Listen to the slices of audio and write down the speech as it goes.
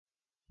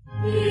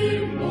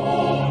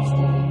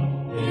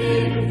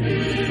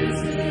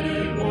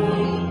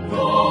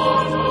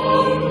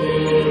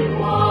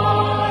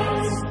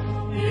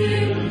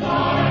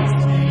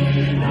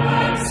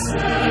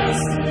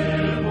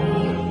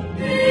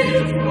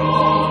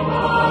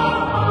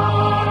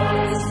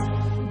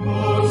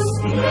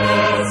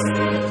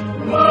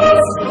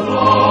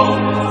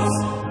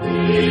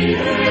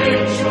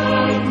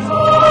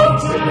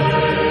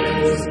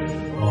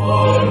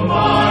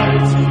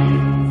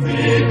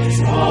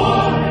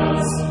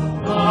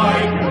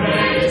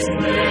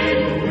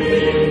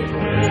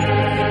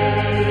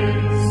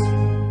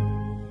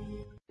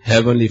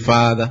Heavenly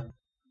Father,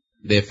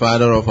 the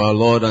Father of our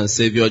Lord and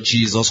Savior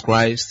Jesus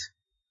Christ,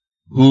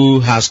 who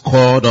has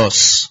called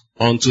us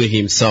unto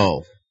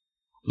himself.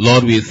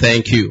 Lord, we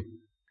thank you.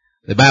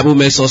 The Bible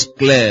makes us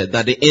clear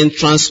that the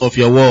entrance of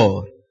your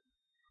word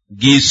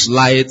gives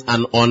light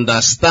and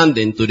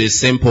understanding to the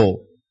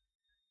simple.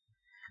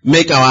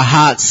 Make our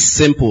hearts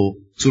simple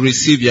to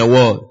receive your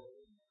word.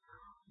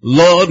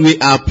 Lord, we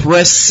are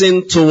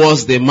pressing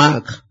towards the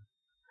mark.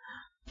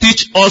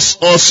 Teach us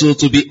also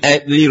to be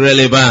earthly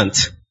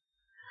relevant.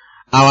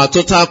 Our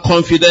total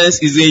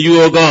confidence is in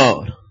you, O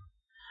God.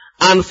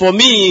 And for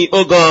me,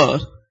 O God,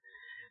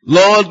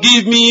 Lord,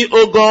 give me,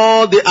 O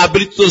God, the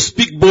ability to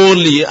speak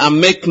boldly and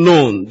make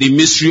known the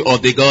mystery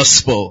of the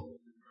gospel,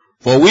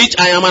 for which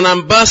I am an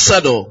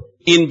ambassador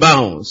in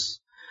bounds,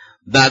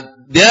 that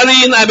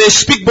therein I may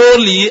speak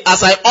boldly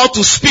as I ought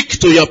to speak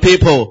to your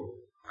people.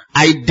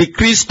 I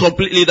decrease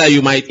completely that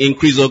you might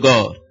increase, O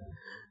God.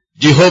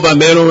 Jehovah,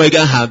 may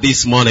Omega have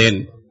this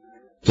morning,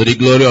 to the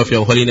glory of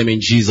your holy name,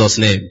 in Jesus'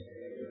 name.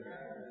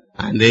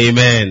 And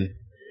amen.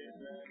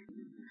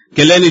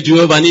 Keleni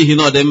Jehovah n'ihi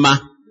na ọ dị mma.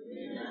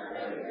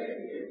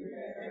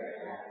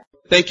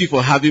 Thank you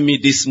for having me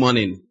this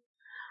morning.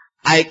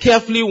 I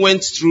carefully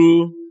went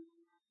through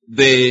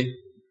the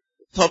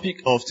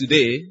topic of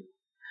today,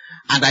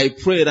 and I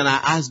prayed and I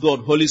asked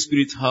God, Holy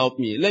Spirit, help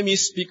me. Let me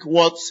speak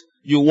what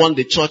you want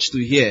the church to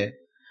hear.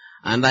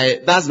 And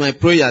that's my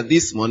prayer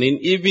this morning.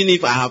 Even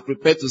if I have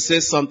prepared to say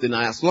something,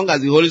 as long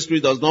as the Holy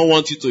Spirit does not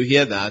want you to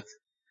hear that,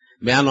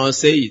 may I not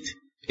say it.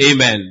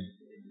 Amen.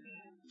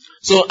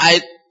 So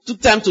I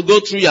took time to go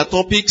through your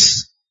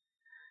topics,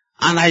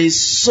 and I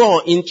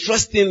saw,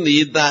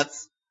 interestingly, that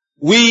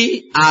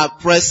we are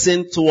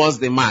pressing towards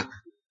the mark.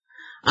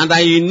 And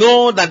I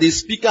know that the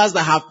speakers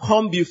that have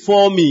come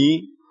before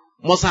me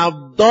must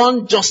have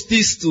done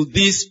justice to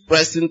this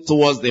pressing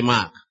towards the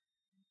mark.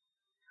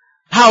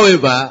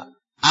 However,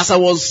 as I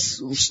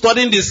was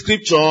studying the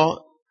scripture,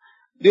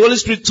 the Holy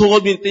Spirit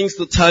told me things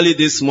to tell you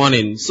this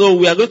morning. So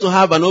we are going to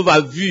have an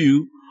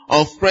overview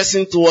of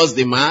pressing towards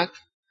the mark.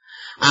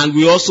 And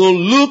we also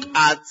look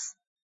at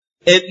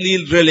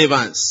earthly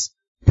relevance.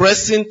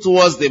 Pressing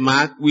towards the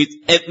mark with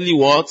earthly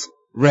what?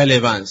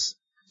 Relevance.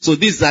 So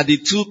these are the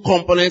two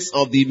components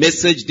of the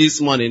message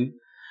this morning.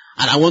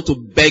 And I want to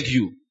beg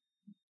you.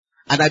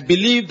 And I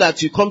believe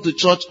that you come to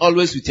church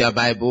always with your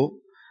Bible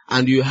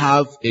and you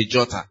have a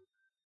jotter.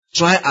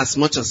 Try as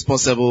much as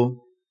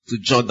possible to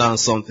jot down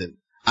something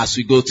as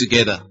we go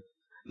together.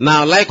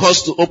 Now, I'd like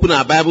us to open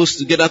our Bibles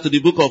together to the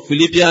book of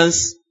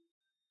Philippians.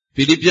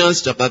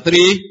 Philippians chapter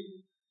 3.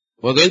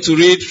 We're going to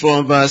read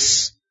from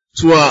verse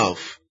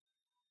 12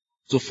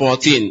 to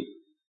 14.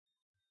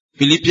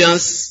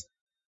 Philippians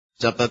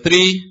chapter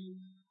 3.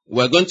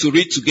 We're going to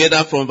read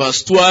together from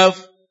verse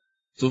 12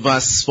 to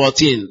verse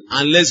 14.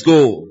 And let's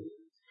go.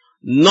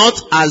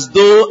 Not as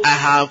though I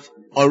have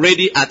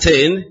already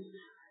attained,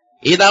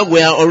 either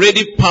we are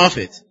already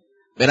perfect,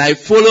 but I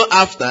follow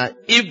after,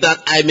 if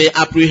that I may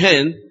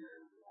apprehend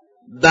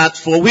that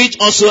for which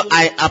also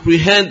I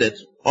apprehended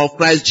of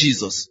Christ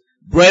Jesus.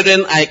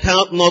 Brethren, I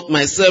count not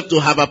myself to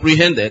have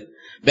apprehended,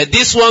 but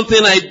this one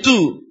thing I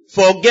do,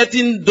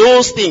 forgetting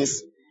those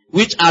things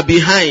which are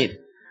behind,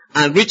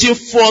 and reaching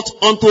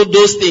forth unto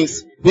those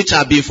things which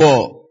are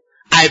before.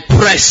 I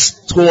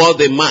press toward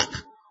the mark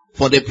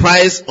for the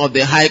prize of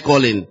the high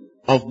calling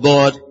of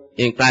God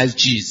in Christ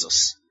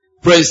Jesus.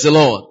 Praise the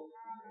Lord.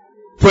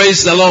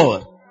 Praise the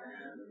Lord.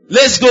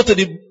 Let's go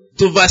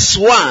to verse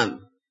 1.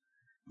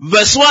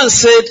 Verse 1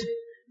 said,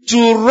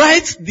 to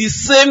write the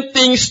same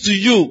things to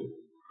you,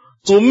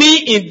 to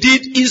me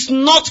indeed is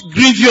not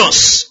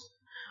grievous,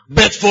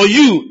 but for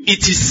you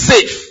it is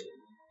safe.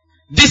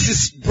 This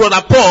is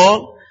Brother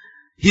Paul,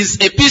 his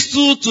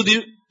epistle to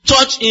the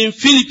church in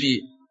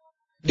Philippi,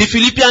 the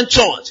Philippian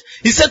church.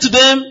 He said to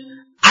them,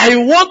 I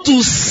want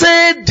to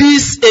say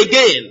this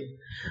again.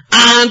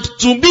 And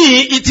to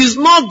me, it is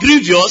not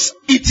grievous,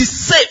 it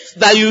is safe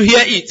that you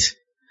hear it.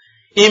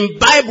 In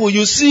Bible,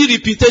 you see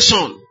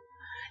repetition.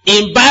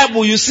 In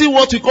Bible, you see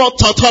what we call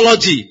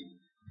tautology.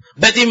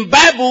 But in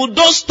Bible,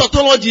 those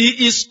tautology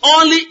is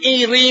only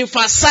in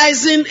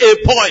re-emphasizing a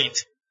point.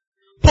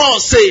 Paul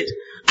said,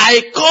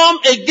 I come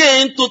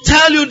again to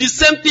tell you the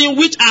same thing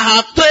which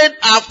I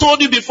have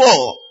told you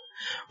before.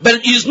 But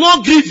it is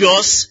not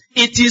grievous,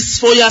 it is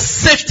for your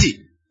safety.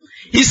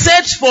 He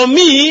said, for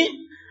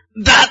me,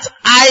 that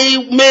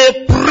I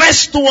may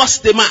press towards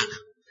the mark.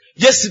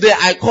 Yesterday,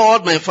 I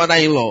called my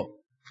father-in-law.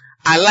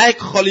 I like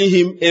calling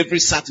him every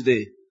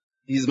Saturday.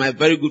 He's my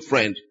very good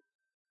friend.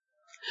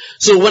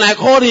 So when I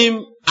called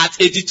him at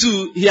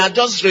 82, he had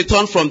just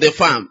returned from the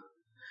farm.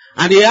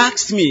 And he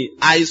asked me,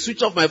 I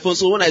switched off my phone,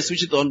 so when I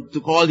switched it on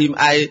to call him,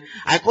 I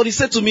called, he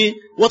said to me,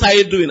 what are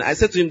you doing? I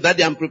said to him,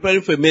 Daddy, I'm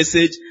preparing for a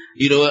message.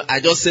 I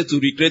just said to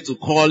regret to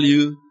call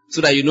you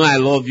so that you know I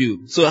love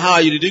you. So how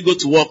are you? Did you go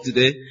to work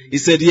today? He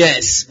said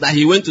yes, that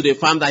he went to the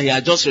farm, that he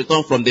had just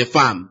returned from the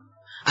farm.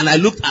 And I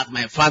looked at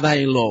my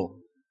father-in-law.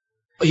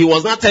 He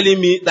was not telling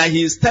me that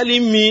he is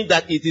telling me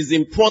that it is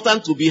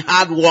important to be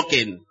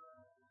hardworking.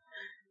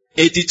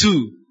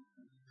 82.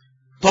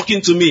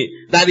 Talking to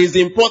me, that is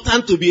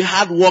important to be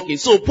hardworking.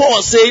 So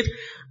Paul said,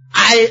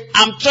 I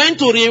am trying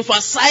to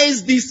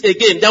reemphasize this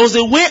again. There was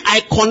a way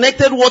I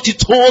connected what he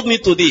told me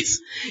to this.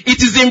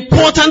 It is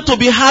important to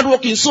be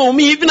hardworking. So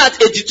me, even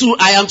at 82,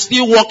 I am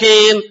still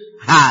working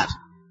hard.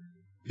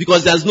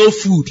 Because there's no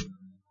food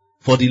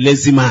for the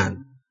lazy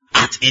man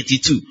at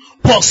 82.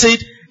 Paul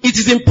said, it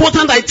is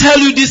important I tell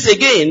you this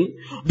again,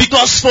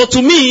 because for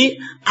to me,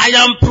 I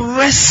am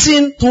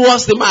pressing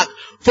towards the mark.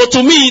 For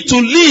to me, to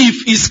live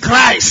is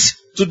Christ.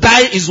 To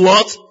die is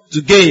what?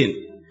 To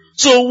gain.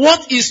 So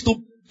what is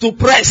to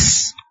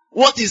press?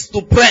 What is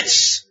to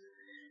press?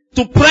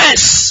 To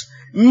press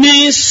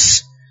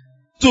means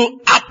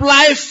to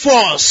apply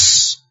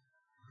force.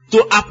 To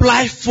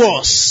apply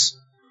force.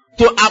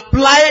 To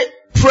apply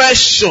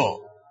pressure.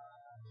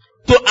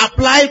 To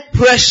apply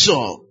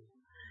pressure.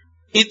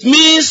 It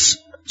means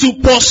to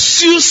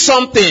pursue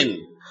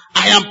something.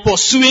 I am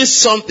pursuing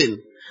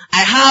something.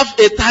 I have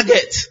a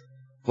target.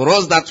 For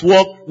us that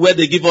work where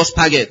they give us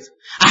target.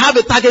 I have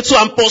a target, so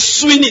I'm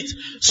pursuing it.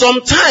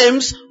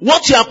 Sometimes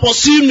what you are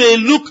pursuing may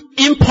look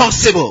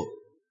impossible.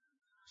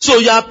 So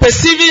you are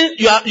pursuing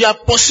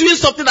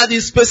something that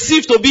is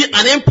perceived to be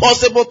an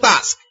impossible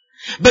task.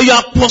 But you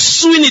are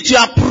pursuing it, you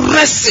are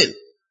pressing.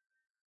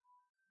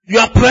 You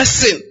are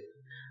pressing.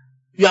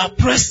 You are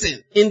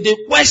pressing in the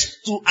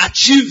quest to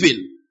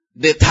achieving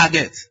the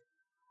target.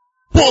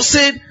 Paul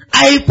said,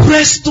 I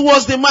press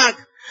towards the mark.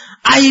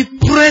 I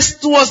press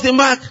towards the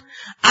mark.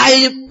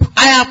 I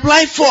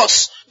apply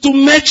force to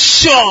make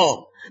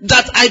sure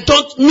that I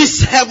don't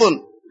miss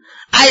heaven.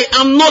 I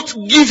am not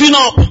giving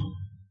up.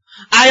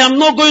 I am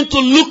not going to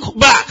look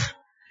back.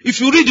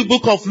 If you read the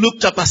book of Luke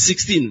chapter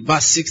 16,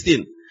 verse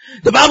 16,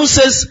 the Bible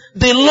says,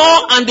 the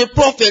law and the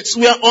prophets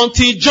were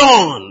until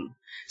John.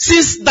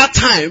 Since that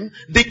time,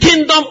 the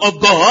kingdom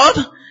of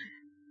God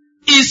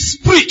is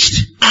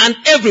preached and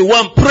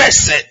everyone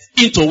presses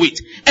into it.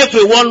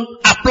 Everyone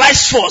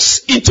applies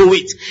force into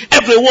it.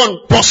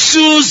 Everyone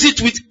pursues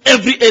it with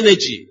every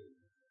energy.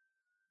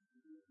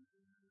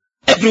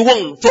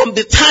 Everyone, from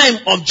the time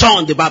of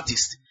John the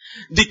Baptist,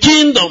 the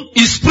kingdom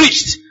is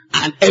preached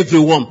and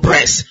everyone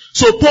press.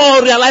 So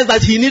Paul realized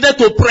that he needed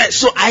to press.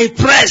 So I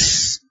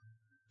press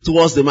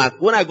towards the mark.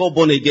 When I got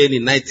born again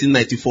in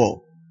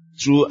 1994,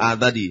 through our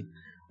daddy,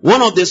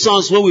 one of the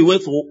songs when we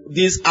went for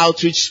these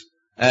outreach,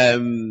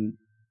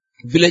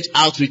 village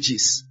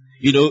outreaches,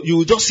 you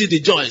will just see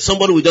the joy.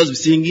 Somebody will just be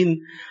singing,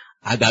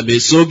 Agame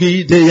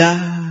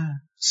Sogideya,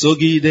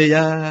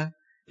 Sogideya,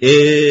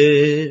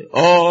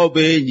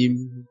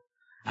 Obenyim.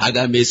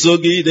 Agame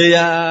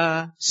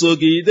Sogideya,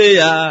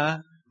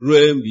 Sogideya,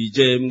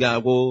 Rembijem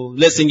Gabo.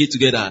 Let's sing it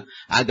together.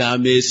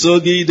 Agame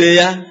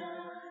Sogideya,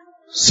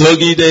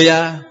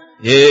 Sogideya,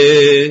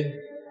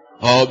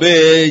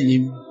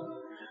 Obenyim.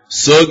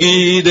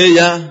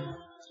 Sogideya,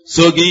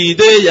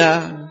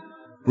 Sogideya,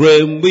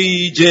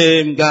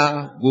 Rembijem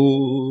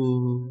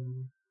Gabo.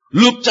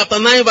 Luke chapter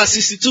 9 verse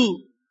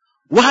 62.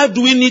 Why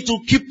do we need to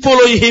keep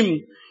following him?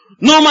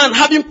 No man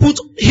having put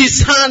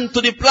his hand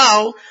to the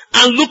plow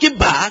and looking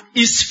back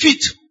is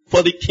fit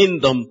for the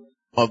kingdom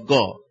of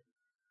God.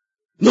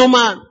 No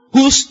man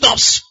who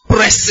stops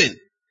pressing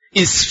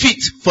is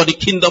fit for the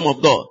kingdom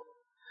of God.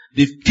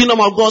 The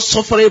kingdom of God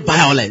suffering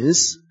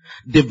violence,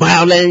 the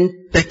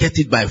violent taketh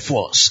it by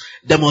force.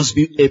 There must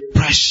be a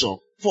pressure,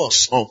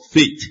 force of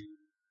faith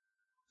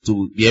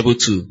to be able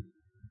to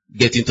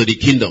get into the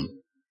kingdom.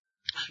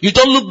 You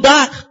don't look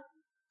back.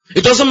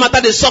 It doesn't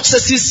matter the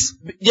successes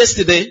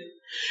yesterday.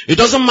 It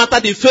doesn't matter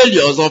the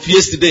failures of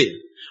yesterday.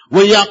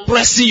 When you are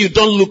pressing, you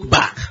don't look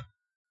back.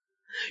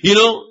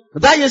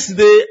 That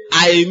yesterday,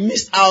 I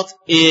missed out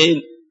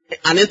in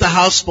an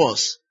inter-house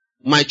sports,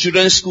 my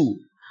children's school.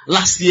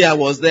 Last year I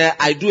was there.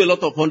 I do a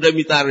lot of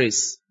 100-meter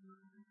race.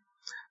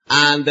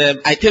 And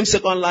I came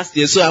second last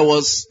year, so I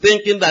was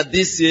thinking that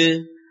this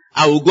year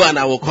I will go and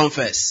I will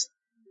confess.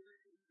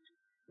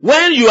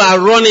 When you are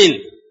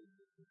running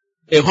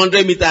a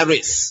 100-meter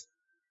race,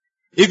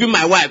 even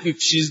my wife,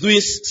 if she's doing,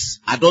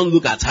 I don't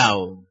look at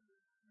her.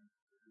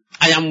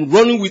 I am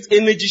running with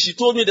energy. She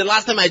told me the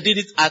last time I did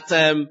it at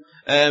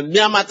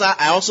Miamata,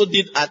 I also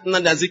did at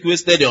Nnamdi Azikiwe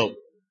Stadium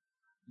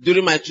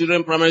during my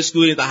children's primary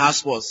school in the house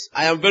sports.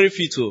 I am very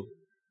fit.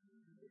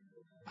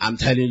 I'm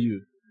telling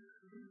you.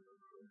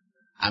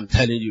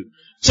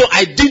 So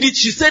I did it.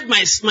 She said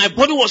my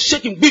body was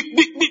shaking. Big.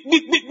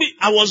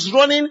 I was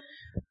running.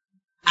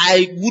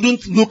 I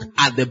wouldn't look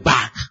at the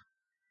back.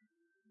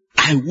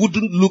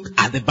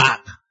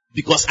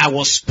 Because I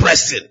was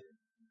pressing.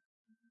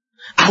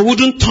 I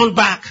wouldn't turn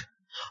back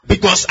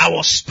because I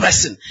was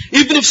pressing.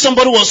 Even if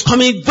somebody was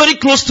coming very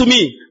close to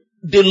me,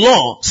 the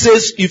law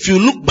says if you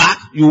look back,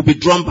 you will be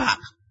drawn back.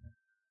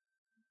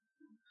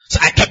 So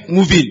I kept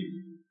moving.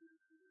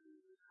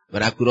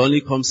 But I could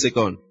only come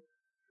second.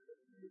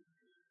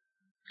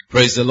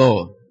 Praise the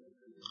Lord.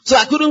 So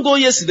I couldn't go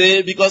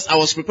yesterday because I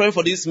was preparing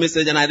for this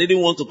message and I didn't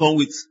want to come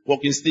with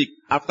walking stick.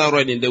 After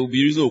running, there will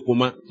be reason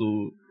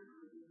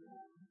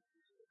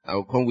I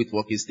will come with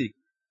walking stick.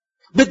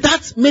 But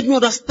that made me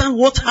understand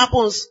what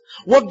happens,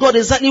 what God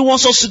exactly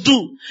wants us to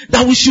do.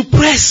 That we should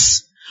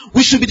press.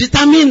 We should be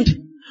determined.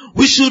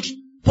 We should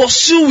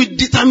pursue with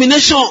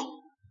determination,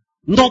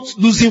 not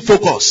losing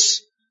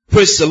focus.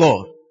 Praise the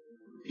Lord.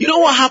 You know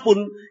what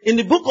happened in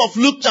the book of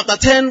Luke chapter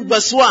 10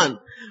 verse 1?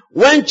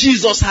 When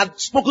Jesus had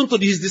spoken to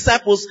his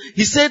disciples,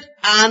 he said,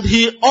 and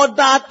he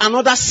ordered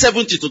another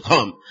 70 to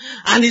come.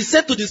 And he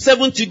said to the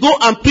 70, go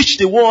and preach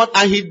the word,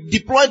 and he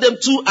deployed them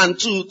 2 and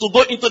 2 to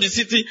go into the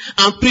city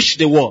and preach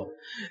the word.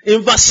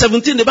 In verse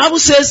 17, the Bible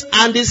says,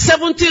 and the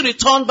 70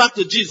 returned back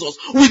to Jesus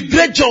with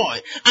great joy.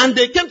 And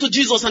they came to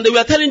Jesus and they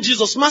were telling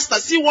Jesus, Master,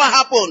 see what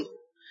happened.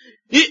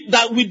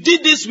 That we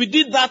did this, we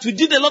did that, we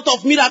did a lot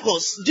of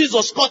miracles.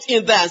 Jesus cut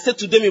in there and said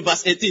to them in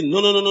verse 18,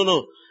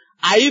 no.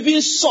 I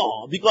even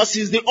saw, because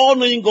he's the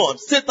all-knowing God,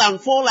 Satan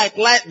fall like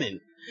lightning.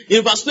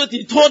 In verse 20,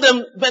 he told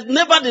them, but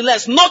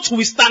nevertheless,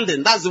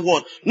 notwithstanding, that's the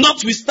word,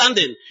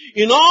 notwithstanding,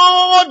 in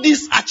all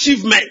these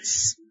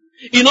achievements,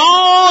 in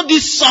all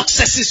these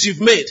successes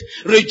you've made,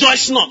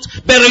 rejoice not,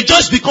 but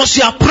rejoice because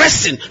you are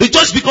pressing,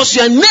 rejoice because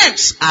your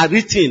names are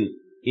written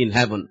in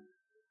heaven.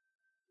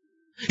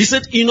 He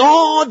said, in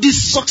all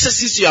these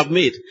successes you have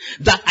made,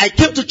 that I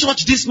came to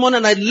church this morning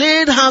and I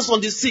laid hands on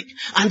the sick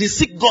and the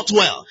sick got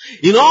well.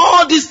 In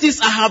all these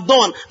things I have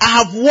done, I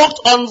have walked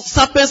on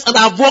serpents and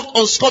I have walked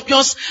on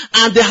scorpions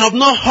and they have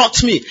not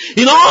hurt me.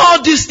 In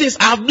all these things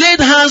I have laid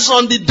hands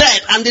on the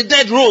dead and the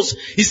dead rose.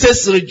 He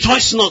says,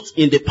 rejoice not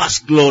in the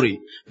past glory,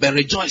 but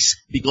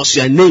rejoice because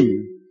your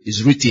name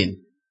is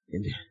written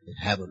in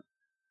heaven.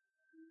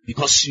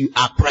 Because you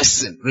are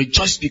pressing.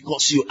 Rejoice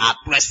because you are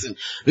pressing.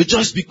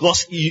 Rejoice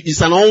because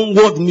it's an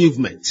onward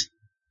movement.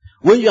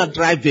 When you are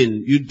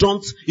driving,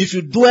 if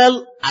you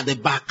dwell at the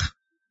back,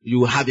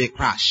 you will have a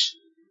crash.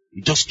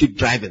 You just keep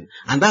driving.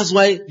 And that's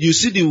why you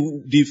see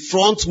the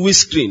front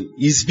windscreen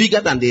is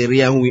bigger than the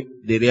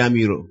rear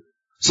mirror.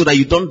 So that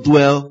you don't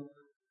dwell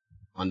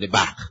on the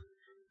back.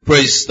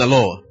 Praise the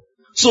Lord.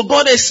 So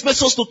God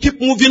expects us to keep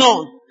moving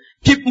on.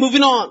 Keep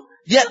moving on.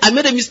 Yeah, I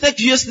made a mistake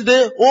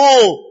yesterday.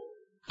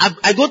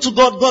 I go to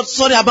God, God,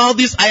 sorry about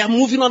this. I am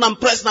moving on. I'm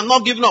pressing. I'm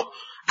not giving up.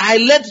 I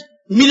led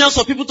millions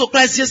of people to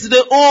Christ yesterday.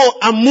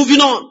 I'm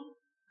moving on.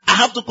 I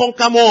have to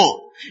conquer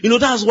more.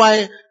 That's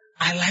why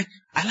I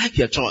like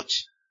your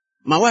church.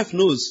 My wife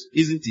knows,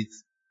 isn't it?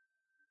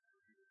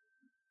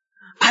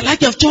 I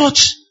like your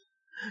church.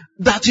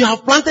 That you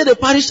have planted a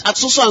parish at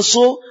so and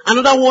so,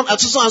 another one at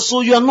so and so.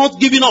 You are not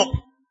giving up.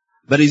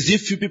 But is it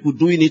few people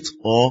doing it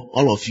or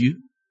all of you?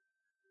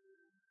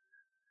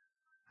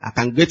 I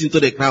can get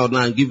into the crowd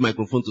now and give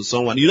microphone to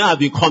someone. I've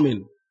been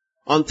coming.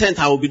 On 10th,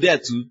 I will be there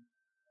too.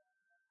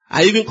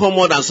 I even come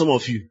more than some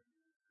of you.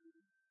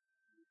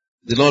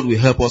 The Lord will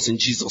help us in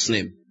Jesus'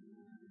 name.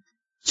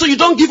 So you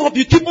don't give up.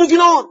 You keep moving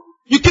on.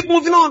 You keep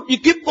moving on. You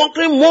keep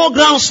conquering more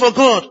grounds for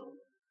God.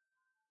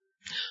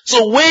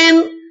 So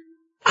when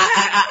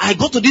I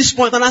got to this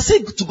point and I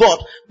said to God,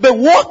 but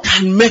what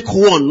can make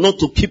one not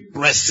to keep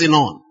pressing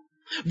on?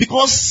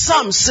 Because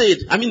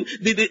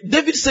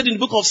David said in the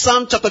book of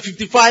Psalm chapter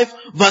 55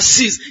 verse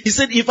 6, he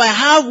said, if I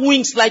have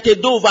wings like a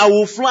dove, I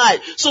will fly.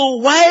 So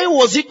why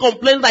was he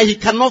complaining that he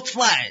cannot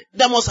fly?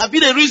 There must have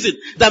been a reason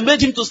that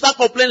made him to start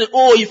complaining,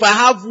 if I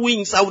have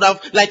wings,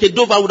 like a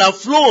dove, I would have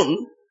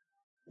flown.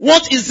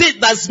 What is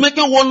it that's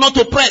making one not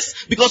to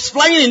press? Because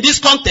flying in this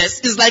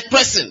context is like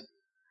pressing.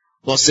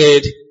 God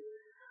said,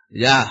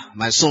 yeah,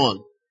 my son,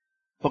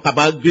 talk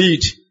about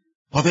greed,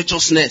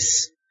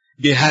 covetousness,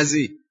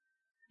 Gehazi.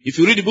 If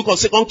you read the book of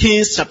 2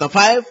 Kings chapter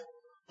 5,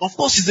 of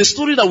course it's a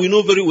story that we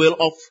know very well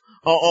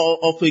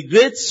of a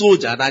great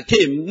soldier that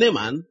came,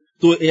 Naaman,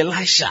 to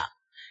Elisha.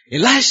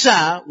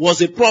 Elisha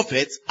was a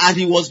prophet and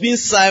he was being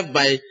served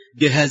by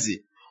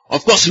Gehazi.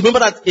 Of course,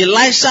 remember that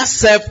Elisha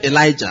served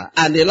Elijah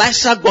and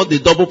Elisha got the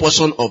double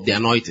portion of the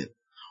anointing.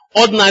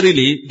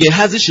 Ordinarily,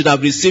 Gehazi should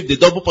have received the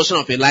double portion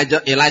of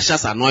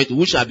Elisha's anointing,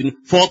 which had been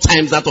 4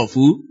 times that of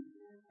who?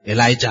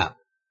 Elijah.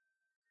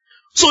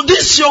 So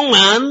this young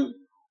man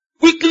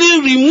quickly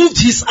removed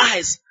his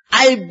eyes.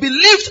 I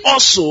believed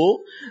also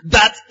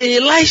that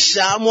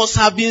Elisha must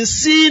have been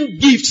seeing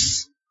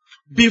gifts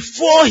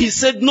before he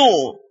said,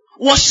 no,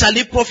 what shall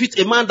it profit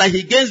a man that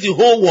he gains the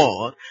whole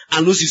world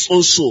and loses his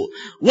own soul?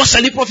 What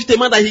shall it profit a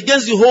man that he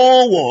gains the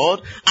whole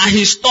world and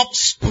he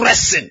stops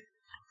pressing?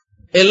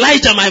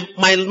 Elijah,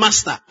 my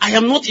master, I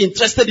am not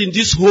interested in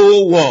this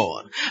whole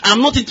world. I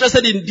am not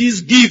interested in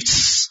these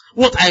gifts.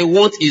 What I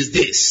want is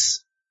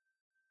this.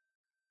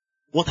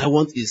 What I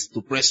want is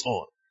to press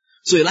on.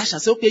 So Elisha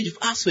said, okay, you've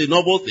asked for a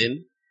noble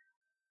thing.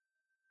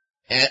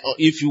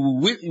 If you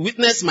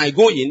witness my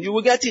going, you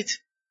will get it.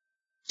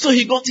 So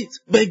he got it.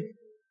 But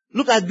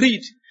look at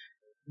greed.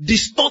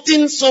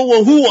 distorting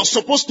someone who was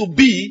supposed to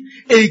be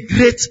a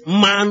great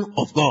man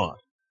of God.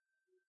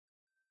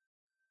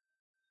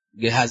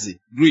 Gehazi,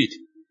 greed.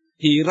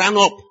 He ran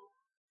up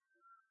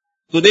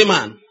to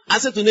Naaman. I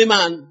said to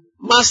Naaman,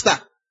 Master,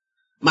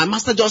 my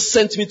master just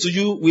sent me to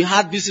you. We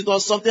had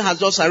visitors. Something has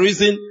just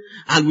arisen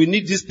and we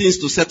need these things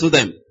to settle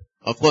them.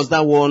 Of course,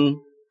 that one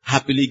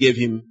happily gave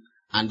him,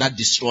 and that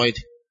destroyed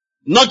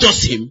not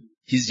just him,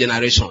 his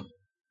generation.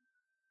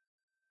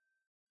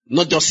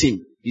 Not just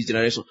him, his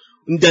generation.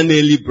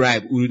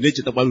 Bribe,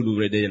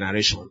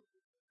 generation.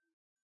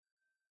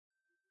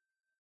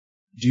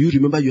 Do you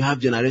remember you have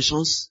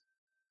generations?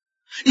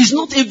 It's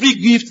not every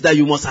gift that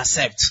you must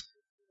accept.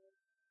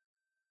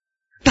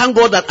 Thank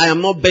God that I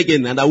am not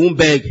begging and I won't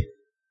beg.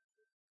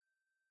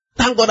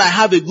 Thank God I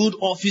have a good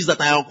office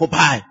that I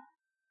occupy.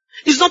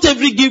 It's not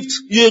every gift.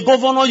 You're a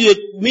governor, you're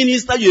a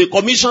minister, you're a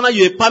commissioner,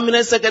 you're a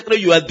permanent secretary,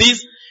 you are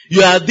this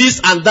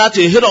and that,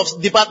 you're a head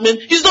of department.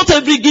 It's not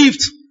every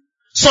gift.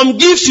 Some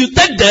gifts, you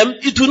take them,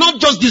 it will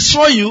not just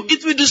destroy you,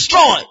 it will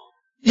destroy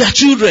your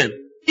children,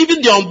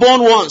 even the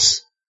unborn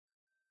ones.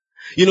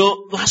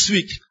 Last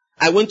week,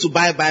 I went to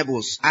buy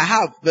Bibles. I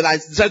have, but I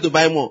decided to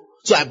buy more.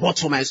 So I bought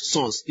for my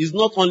sons. It's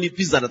not only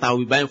pizza that I will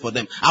be buying for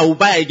them. I will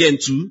buy again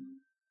too.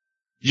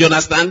 You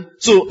understand?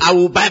 So I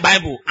will buy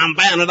Bible and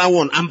buy another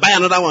one and buy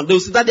another one. They will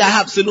say, Daddy, I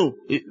have. Say no.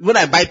 When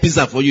I buy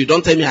pizza for you,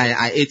 don't tell me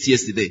I ate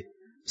yesterday.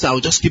 So I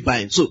will just keep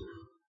buying. So,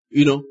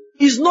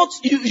 it's not,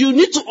 you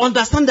need to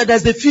understand that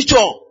there's a future.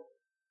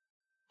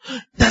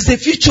 There's a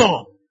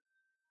future.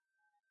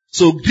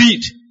 So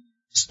greed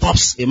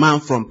stops a man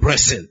from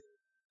pressing.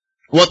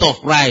 What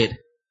of pride?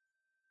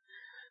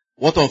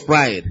 What of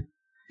pride?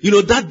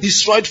 That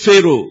destroyed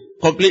Pharaoh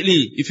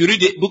completely. If you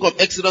read the book of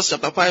Exodus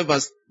chapter 5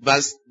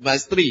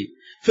 verse 3,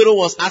 Pharaoh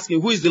was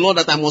asking, who is the Lord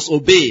that I must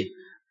obey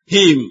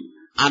him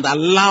and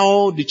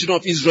allow the children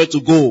of Israel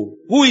to go?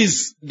 Who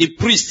is the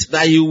priest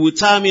that he will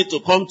tell me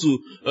to come to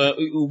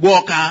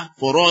worker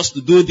for us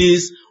to do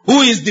this?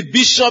 Who is the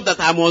bishop that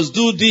I must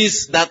do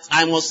this, that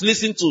I must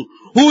listen to?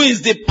 Who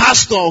is the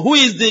pastor? Who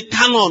is the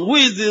canon? Who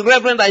is the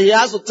reverend that he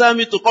has to tell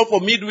me to come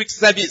for midweek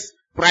service?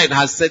 Pride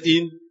has set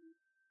in.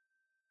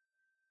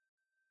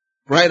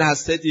 Pride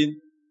has set in.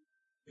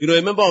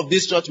 A member of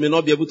this church may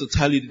not be able to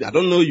tell you, I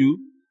don't know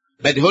you,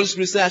 but the Holy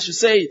Spirit said I should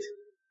say it.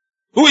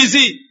 Who is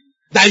he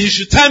that he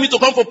should tell me to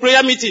come for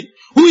prayer meeting?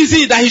 Who is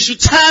he that he should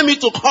tell me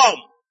to come?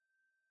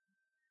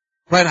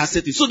 Pride has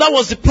set in. So that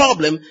was the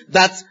problem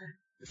that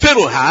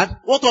Pharaoh had.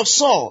 What of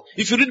Saul?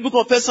 If you read the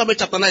book of 1 Samuel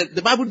chapter 9,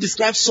 the Bible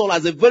describes Saul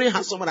as a very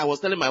handsome man. I was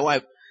telling my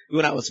wife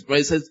when I was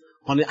praying, says,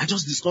 honey, I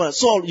just discovered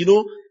Saul,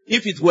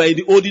 if it were in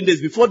the olden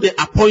days, before they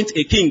appoint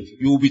a king,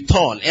 you will be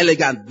tall,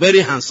 elegant, very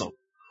handsome.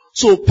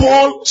 So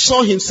Paul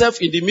saw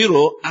himself in the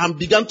mirror and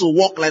began to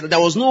walk like that. There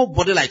was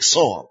nobody like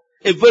Saul.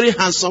 He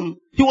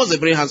was a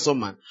very handsome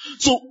man.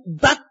 So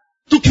that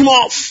took him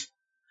off.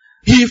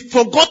 He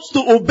forgot to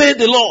obey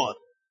the Lord.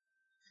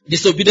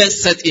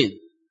 Disobedience set in.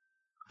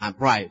 And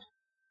pride.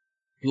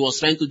 He was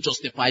trying to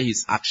justify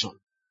his action.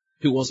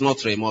 He was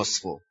not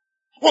remorseful.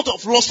 What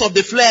of lust of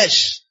the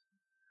flesh?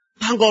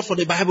 Thank God for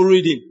the Bible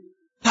reading.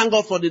 Thank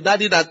God for the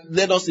daddy that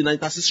led us in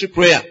intercessory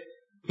prayer.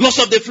 Lust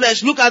of the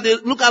flesh. Look at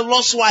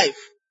Lot's wife.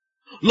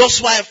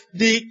 Lot's wife,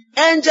 the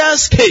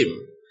angels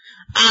came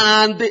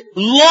and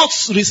Lot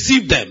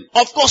received them.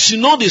 Of course,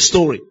 you know the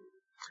story.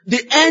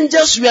 The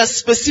angels were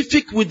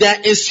specific with their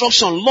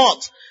instruction.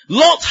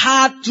 Lot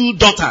had 2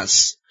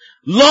 daughters.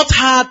 Lot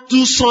had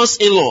 2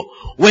 sons-in-law.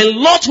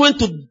 When Lot went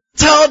to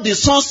tell the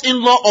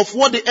sons-in-law of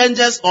what the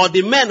angels or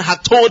the men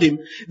had told him,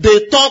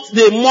 they thought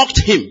they mocked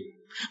him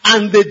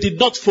and they did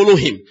not follow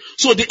him.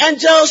 So the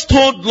angels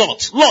told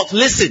Lot,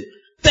 listen,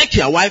 take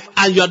your wife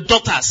and your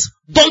daughters.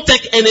 Don't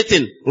take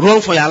anything.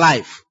 Run for your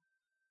life.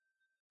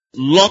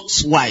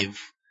 Lot's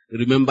wife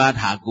remembered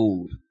her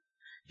gold.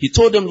 He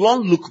told them,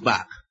 don't look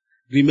back.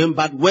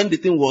 Remembered when the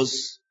thing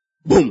was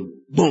boom,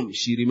 boom.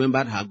 She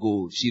remembered her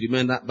gold. She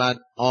remembered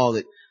all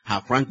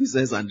her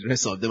frankincense and the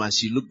rest of them, and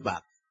she looked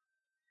back.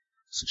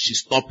 So she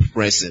stopped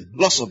pressing.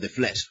 Lust of the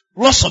flesh.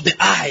 Lust of the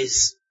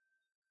eyes.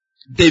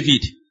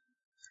 David.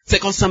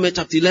 2 Samuel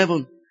chapter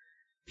 11.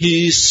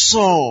 He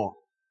saw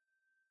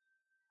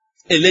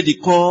a lady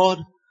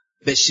called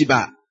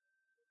Bathsheba,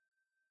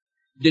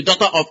 the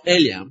daughter of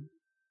Eliam,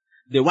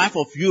 the wife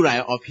of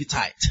Uriah of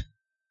Hittite.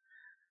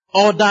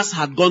 Others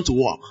had gone to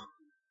work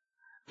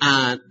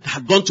and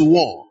had gone to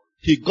war.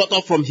 He got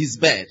up from his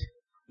bed,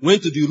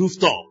 went to the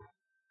rooftop,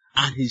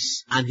 and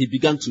he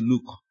began to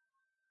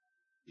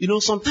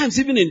look. Sometimes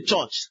even in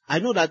church, I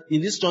know that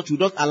in this church we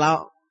don't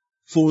allow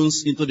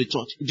phones into the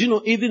church. Do you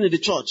know, even in the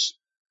church,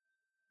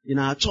 in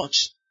our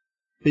church,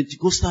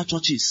 Pentecostal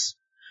churches,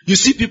 you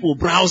see people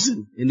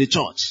browsing in the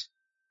church.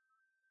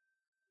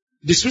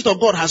 The Spirit of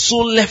God has so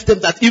left them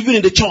that even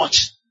in the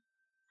church.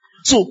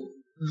 So,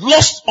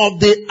 lust of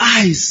the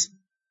eyes.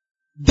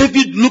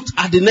 David looked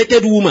at the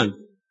naked woman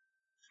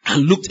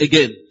and looked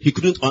again. He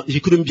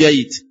couldn't bear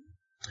it.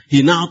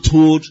 He now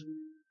told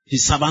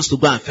his servants to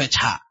go and fetch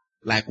her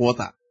like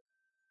water.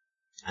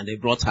 And they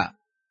brought her.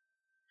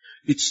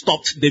 It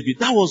stopped David.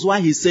 That was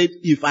why he said,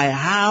 if I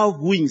have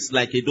wings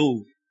like a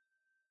dove,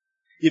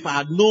 if I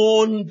had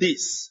known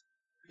this,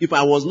 if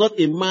I was not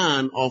a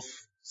man of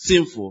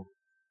sinful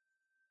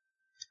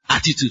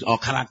attitude or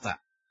character,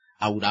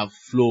 I would have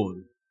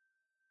flown.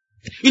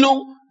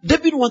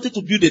 David wanted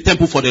to build a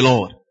temple for the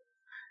Lord.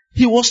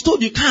 He was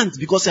told you can't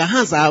because your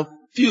hands are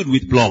filled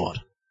with blood.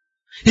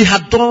 He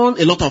had done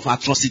a lot of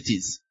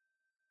atrocities.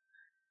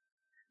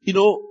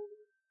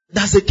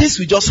 That's a case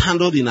we just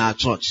handled in our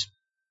church.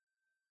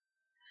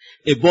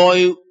 A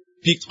boy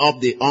picked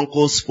up the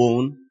uncle's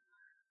phone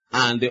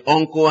and the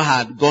uncle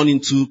had gone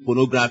into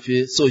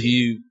pornography. So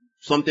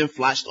something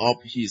flashed up.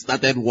 He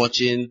started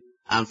watching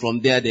and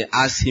from there they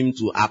asked him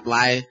to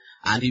apply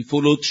and he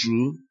followed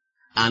through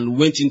and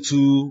went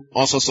into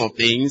all sorts of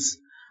things.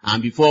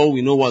 And before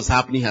we know what's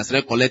happening, he has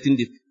started collecting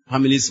the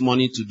family's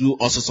money to do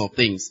all sorts of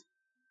things.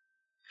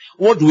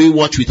 What do we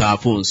watch with our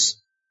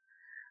phones?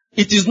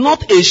 It is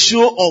not a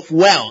show of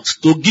wealth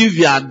to give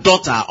your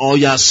daughter or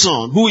your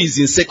son who is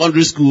in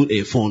secondary school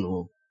a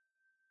phone.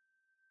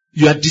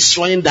 You are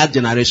destroying that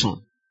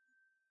generation.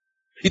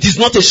 It is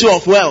not a show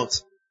of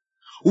wealth.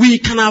 We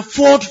can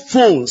afford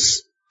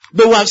phones,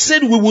 but we have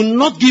said we will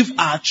not give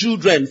our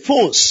children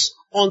phones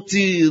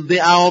until they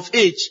are of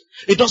age.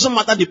 It doesn't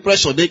matter the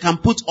pressure. They can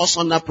put us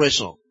under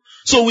pressure.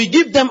 So we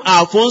give them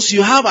our phones.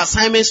 You have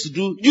assignments to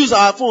do. Use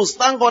our phones.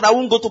 Thank God I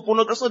won't go to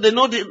pornography. So they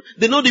know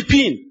the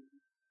pin.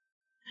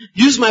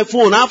 Use my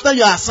phone. After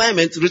your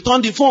assignment,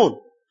 return the phone.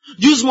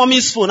 Use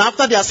mommy's phone.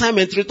 After the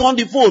assignment, return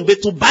the phone.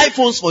 But to buy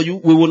phones for you,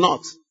 we will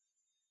not.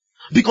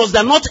 Because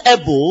they're not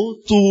able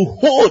to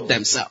hold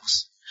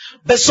themselves.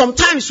 But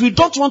sometimes we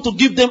don't want to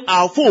give them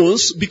our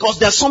phones because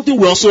there's something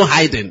we're also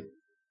hiding.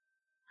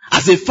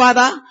 As a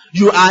father,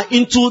 you are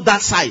into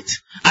that side.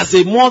 As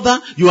a mother,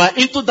 you are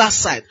into that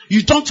side.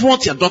 You don't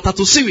want your daughter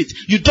to see it.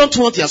 You don't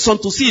want your son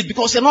to see it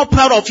because you're not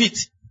proud of it.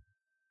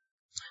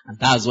 And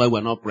that's why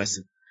we're not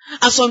pressing.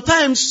 And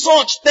sometimes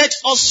such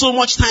takes us so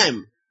much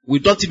time. We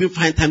don't even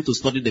find time to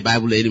study the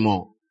Bible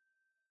anymore.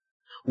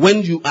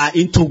 When you are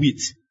into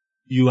it,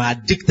 you are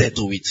addicted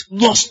to it.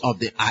 Lust of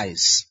the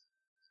eyes.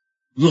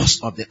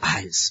 Lust of the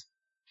eyes.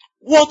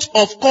 What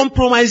of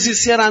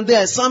compromises here and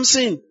there?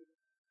 Samson.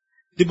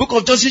 The book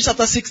of Judges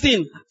chapter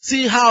 16.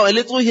 See how a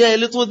little here, a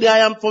little there, I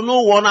am for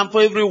no one, I'm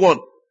for everyone.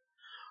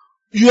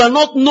 You are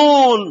not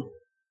known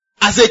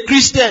as a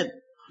Christian.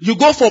 You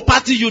go for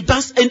party, you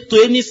dance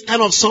to any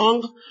kind of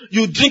song,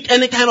 you drink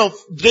any kind of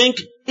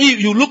drink.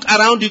 If you look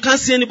around, you can't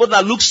see anybody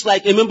that looks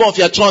like a member of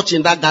your church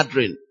in that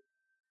gathering.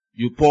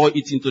 You pour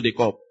it into the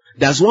cup.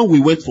 There's one we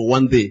went for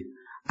one day.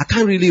 I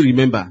can't really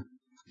remember.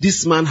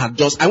 This man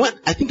had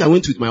I think I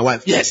went with my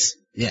wife. Yes.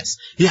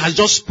 He has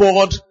just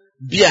poured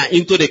beer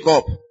into the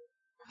cup.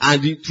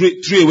 And he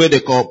threw away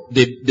the cup,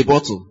 the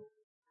bottle.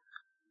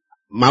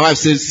 My wife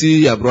says,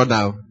 see your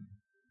brother.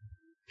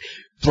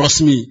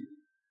 Trust me.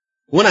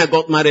 When I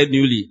got married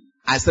newly,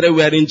 I started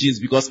wearing jeans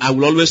because I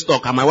will always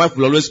talk and my wife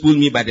will always pull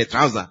me by the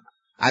trouser.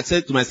 I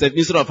said to myself,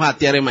 instead of her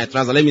tearing my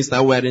trouser, let me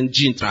start wearing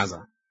jean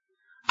trouser.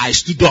 I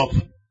stood up.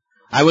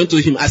 I went to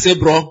him. I said,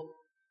 bro,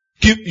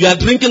 you are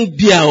drinking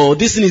beer or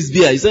this thing is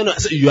beer. He said, no. I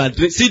said, you are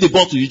see the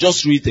bottle, you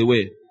just threw it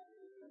away.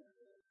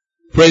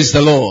 Praise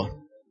the Lord.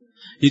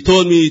 He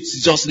told me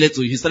it's just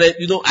little. He started,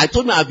 I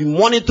told him I've been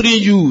monitoring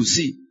you.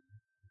 See,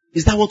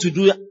 is that what we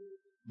do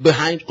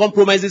behind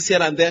compromises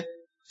here and there?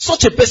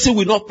 Such a person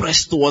will not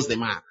press towards the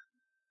mark.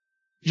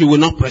 You will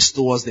not press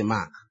towards the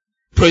mark.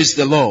 Praise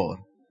the Lord.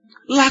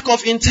 Lack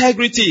of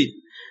integrity.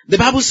 The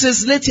Bible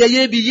says, let your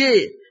yea be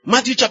yea.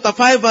 Matthew chapter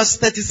 5 verse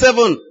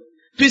 37.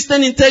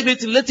 Christian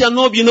integrity, let your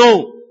no be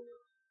no.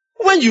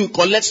 When you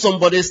collect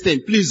somebody's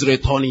thing, please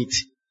return it.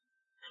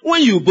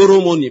 When you borrow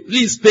money,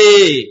 please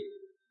pay.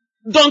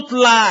 Don't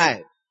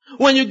lie.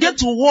 When you get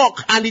to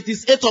work and it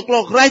is 8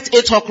 o'clock, write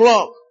 8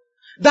 o'clock.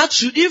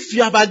 If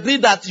you have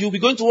agreed that you'll be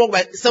going to work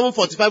by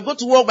 7:45, go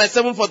to work by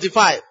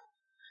 7:45.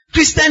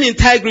 Christian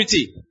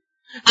integrity.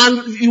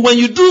 And when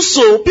you do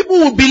so, people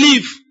will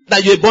believe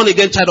that you're a born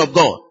again child of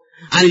God.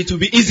 And it will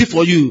be easy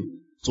for you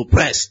to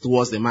press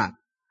towards the mark.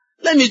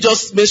 Let me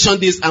just mention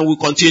this and we'll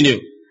continue.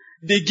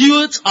 The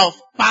guilt of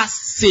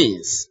past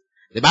sins.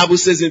 The Bible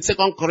says in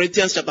 2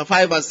 Corinthians chapter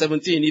 5 verse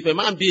 17, if a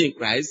man be in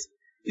Christ,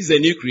 he's a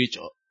new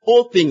creature.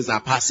 All things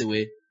are passed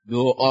away,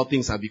 though all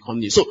things have become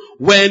new. So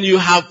when you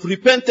have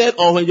repented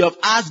or when you have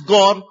asked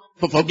God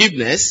for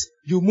forgiveness,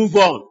 you move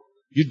on.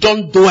 You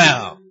don't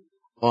dwell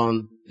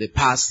on the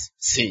past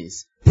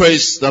sins.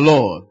 Praise the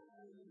Lord.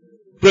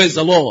 Praise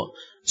the Lord.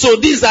 So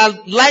these are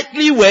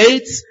likely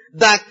ways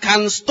that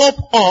can stop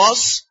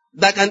us,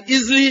 that can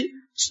easily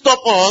stop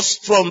us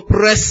from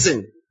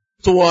pressing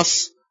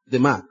towards the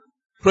mark.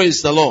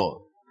 Praise the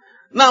Lord.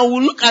 Now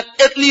we'll look at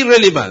earthly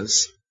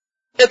relevance.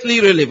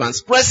 Earthly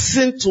relevance.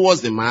 Pressing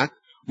towards the mark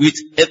with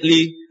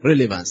earthly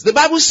relevance. The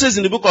Bible says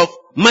in the book of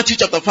Matthew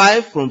chapter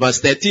 5 from verse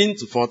 13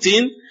 to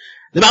 14,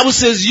 the Bible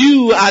says,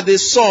 you are the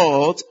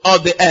salt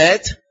of the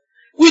earth,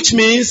 which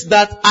means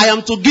that I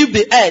am to give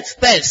the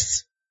earth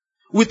taste.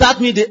 Without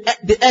me,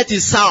 the earth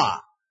is sour.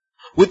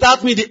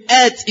 Without me, the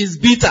earth is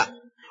bitter.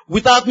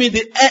 Without me,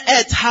 the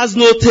earth has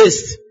no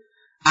taste.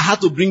 I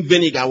had to bring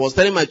vinegar. I was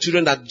telling my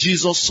children that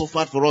Jesus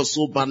suffered for us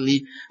so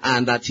badly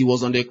and that he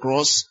was on the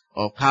cross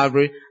of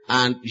Calvary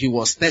and he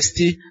was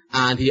thirsty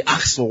and he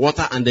asked for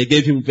water and they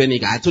gave him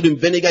vinegar. I told him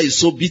vinegar is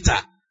so bitter.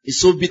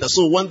 It's so bitter.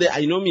 So one day,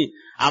 you know me,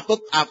 I've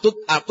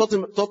taught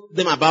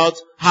them about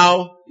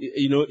how,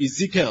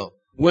 Ezekiel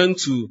went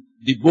to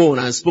the bone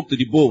and spoke to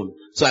the bone.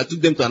 So I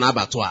took them to an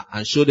abattoir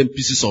and showed them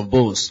pieces of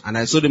bones. And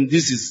I showed them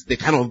this is the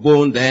kind of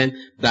bone then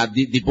that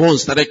the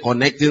bones started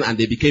connecting and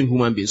they became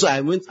human beings. So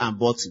I went and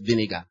bought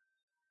vinegar.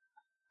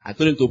 I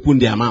told them to open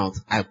their mouth.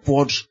 I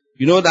poured,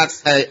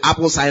 that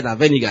apple cider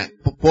vinegar,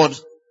 poured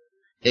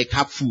a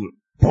cup full.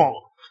 Pour.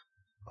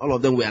 All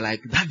of them were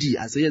like, Daddy.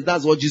 I said, yes,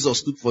 that's what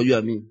Jesus took for you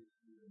and me.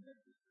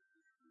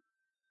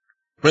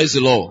 Praise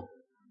the Lord.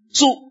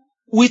 So,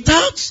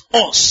 without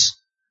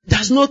us,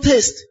 there's no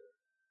taste.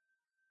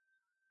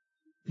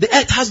 The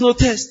earth has no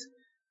taste.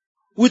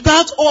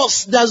 Without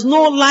us, there's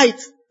no light.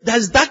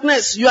 There's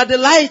darkness. You are the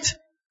light.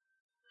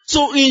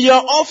 So in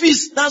your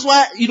office, that's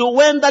why,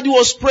 when Daddy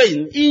was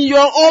praying, in your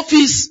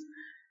office,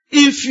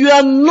 if you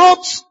are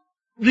not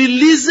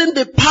releasing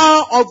the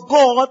power of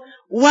God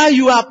while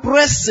you are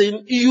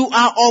pressing, you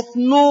are of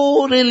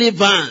no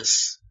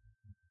relevance.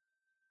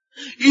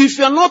 If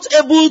you are not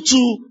able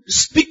to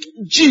speak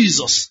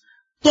Jesus,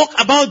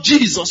 talk about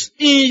Jesus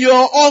in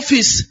your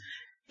office,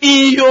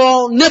 in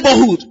your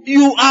neighborhood,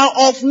 you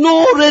are of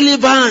no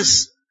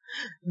relevance.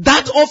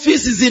 That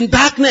office is in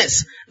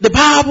darkness. The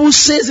Bible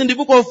says in the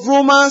book of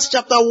Romans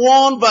chapter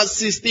 1 verse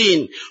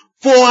 16,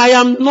 for I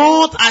am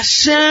not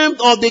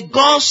ashamed of the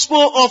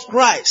gospel of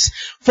Christ,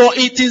 for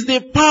it is the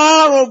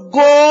power of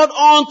God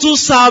unto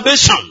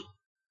salvation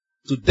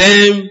to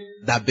them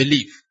that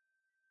believe.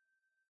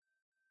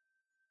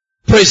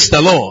 Praise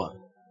the Lord.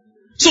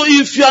 So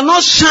if you are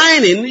not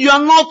shining, you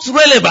are not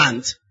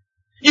relevant.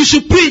 You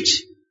should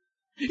preach.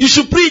 You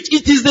should preach.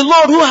 It is the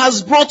Lord who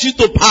has brought you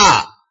to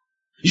power.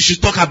 You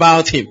should talk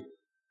about him.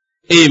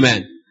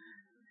 Amen.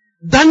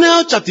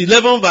 Daniel chapter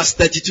 11 verse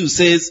 32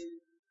 says,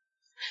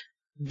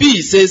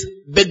 B says,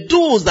 but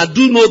those that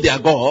do know their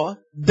God,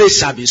 they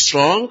shall be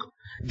strong,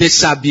 they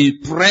shall be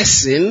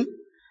pressing,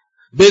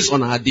 based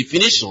on our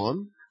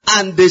definition,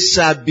 and they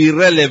shall be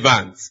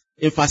relevant.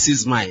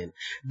 Emphasis mine.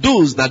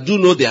 Those that do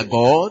know their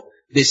God,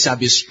 they shall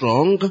be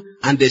strong,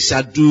 and they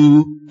shall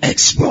do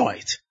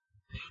exploit.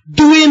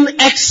 Doing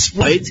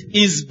exploit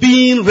is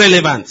being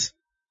relevant.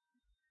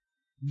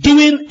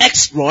 Doing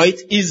exploit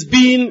is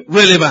being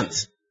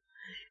relevant.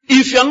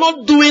 If you're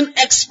not doing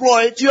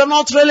exploit, you're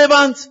not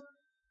relevant.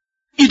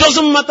 It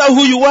doesn't matter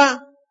who you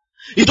are.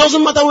 It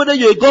doesn't matter whether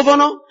you're a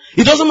governor.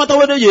 It doesn't matter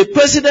whether you're a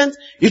president.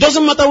 It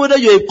doesn't matter whether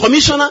you're a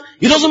commissioner.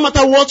 It doesn't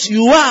matter what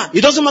you are.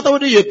 It doesn't matter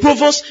whether you're a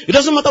provost. It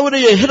doesn't matter whether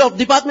you're a head of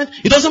department.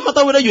 It doesn't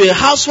matter whether you're a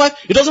housewife.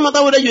 It doesn't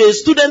matter whether you're a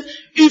student.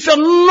 If you're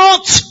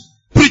not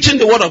preaching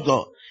the word of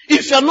God,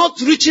 if you're not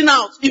reaching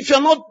out, if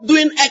you're not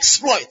doing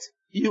exploit,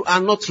 you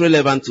are not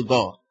relevant to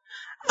God.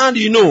 And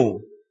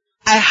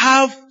I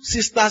have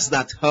sisters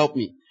that help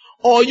me.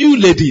 Or you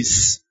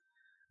ladies,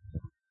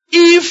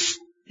 if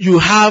you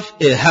have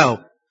a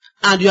help,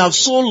 and you have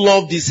so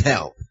loved this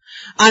help,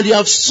 and you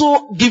have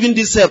so given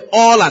this help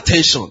all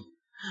attention,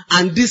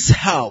 and this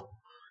help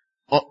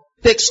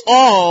takes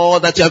all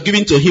that you have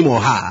given to him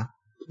or her,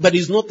 but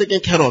is not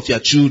taking care of your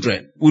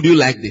children, would you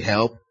like the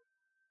help?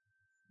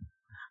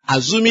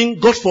 Assuming,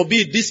 God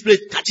forbid, this place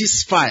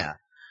catches fire,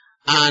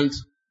 and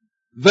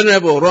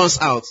Venerable runs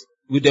out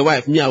with the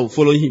wife, me, I will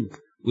follow him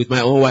with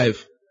my own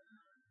wife.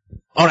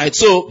 Alright,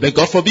 so, but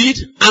God forbid,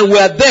 and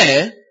we're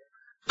there,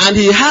 and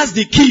he has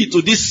the key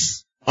to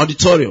this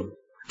auditorium,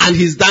 and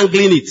he's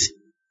dangling it,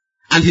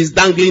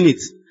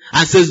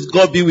 and says,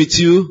 God be with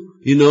you,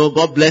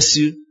 God bless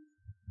you.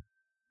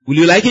 Will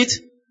you like it?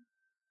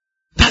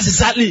 That's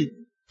exactly.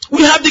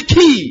 We have the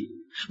key.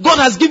 God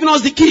has given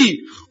us the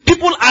key.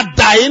 People are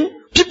dying,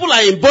 people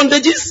are in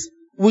bondages,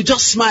 we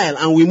just smile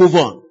and we move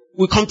on.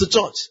 We come to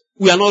church.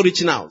 We are not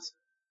reaching out.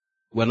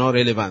 We are not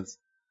relevant.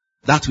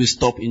 That will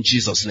stop in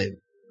Jesus' name.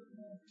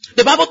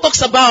 The Bible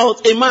talks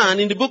about a man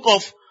in the book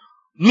of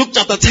Luke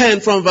chapter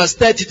 10 from verse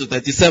 30 to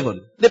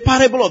 37. The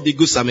parable of the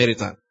Good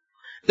Samaritan.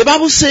 The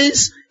Bible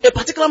says a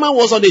particular man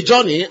was on a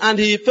journey and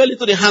he fell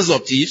into the hands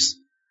of thieves.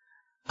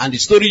 And the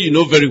story you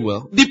know very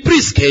well. The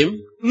priest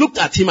came, looked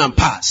at him and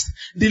passed.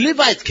 The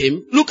Levite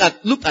came, looked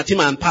at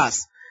him and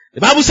passed. The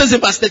Bible says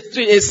in verse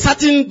 33, a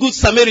certain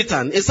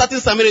Samaritan,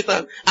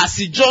 as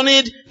he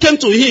journeyed, came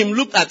to him,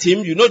 looked at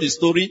him, you know the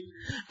story,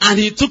 and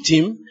he took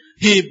him,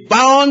 he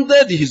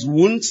bounded his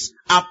wounds,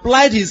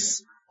 applied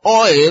his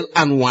oil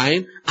and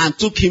wine, and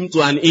took him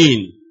to an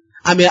inn.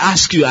 I may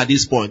ask you at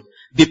this point,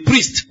 the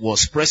priest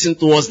was pressing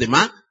towards the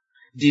mark,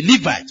 the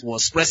Levite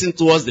was pressing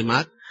towards the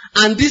mark,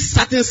 and this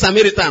certain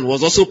Samaritan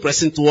was also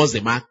pressing towards the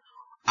mark.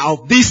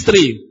 Of these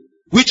three,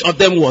 which of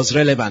them was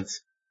relevant?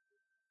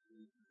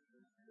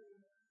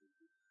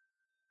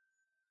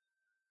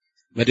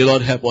 May the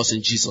Lord help us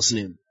in Jesus'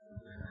 name.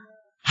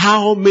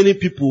 How many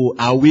people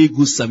are we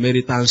good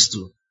Samaritans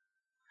to?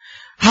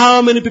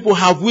 How many people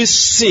have we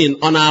seen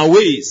on our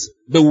ways,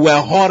 but we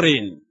were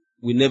hurrying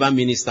we never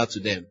minister to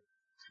them.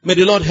 May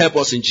the Lord help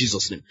us in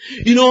Jesus' name.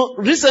 You know,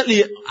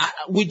 recently,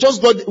 we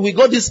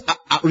got this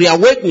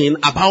reawakening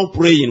about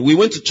praying. We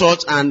went to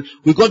church and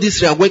we got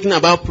this reawakening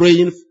about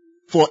praying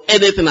for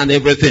anything and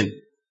everything.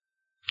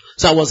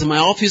 So I was in my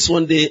office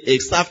one day, a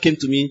staff came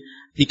to me.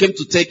 He came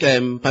to take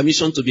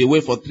permission to be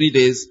away for 3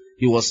 days.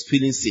 He was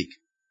feeling sick.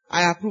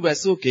 I approved. I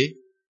said, okay,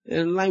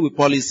 in line with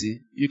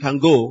policy, you can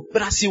go.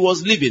 But as he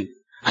was leaving,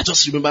 I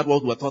just remembered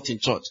what we were taught in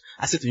church.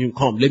 I said to him,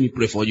 come, let me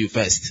pray for you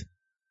first.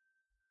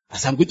 I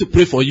said, I'm going to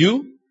pray for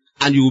you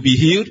and you will be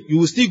healed. You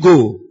will still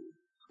go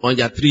on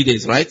your 3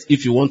 days, right?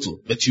 If you want to,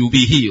 but you will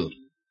be healed.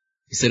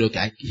 He said,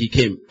 okay. He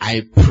came.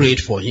 I prayed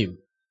for him.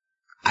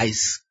 I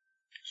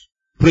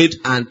prayed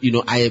and,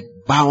 I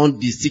bound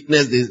the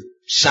sickness, the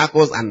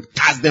shackles and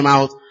cast them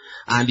out.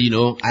 And,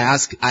 I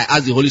asked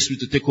the Holy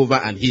Spirit to take over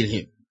and heal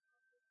him.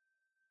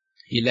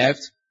 He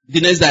left. The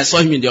next day I saw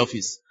him in the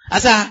office.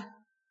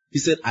 He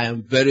said, I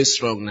am very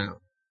strong now.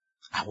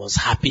 I was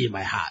happy in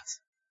my heart.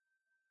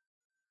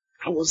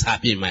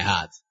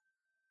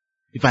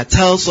 If I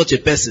tell such a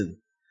person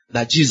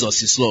that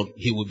Jesus is Lord,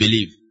 he will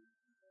believe.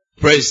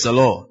 Praise the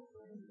Lord.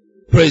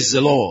 Praise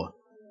the Lord.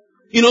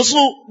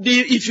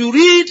 If you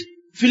read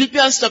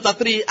Philippians chapter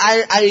 3,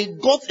 I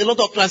got a lot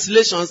of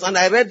translations and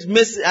I read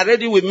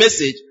it with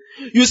message.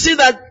 You see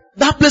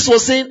that place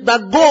was saying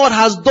that God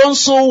has done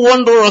so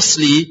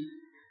wondrously.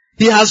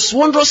 He has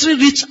wondrously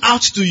reached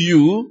out to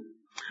you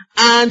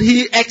and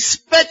he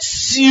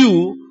expects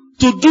you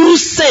to do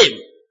same.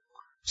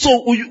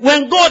 So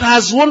when God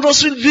has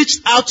wondrously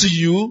reached out to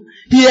you,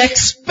 he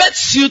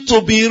expects you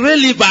to be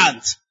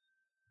relevant.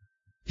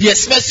 He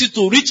expects you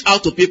to reach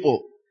out to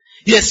people.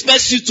 He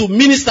expects you to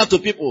minister to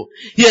people.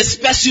 He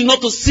expects you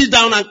not to sit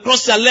down and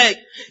cross your leg.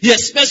 He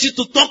expects you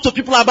to talk to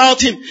people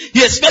about him.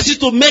 He expects you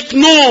to make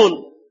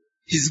known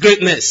his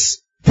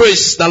greatness.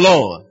 Praise the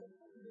Lord.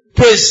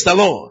 Praise the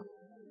Lord.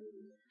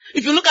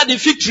 If you look at the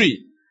fig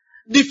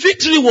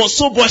tree was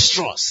so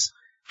boisterous,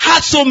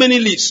 had so many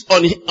leaves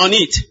on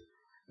it.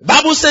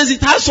 Bible says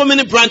it has so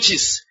many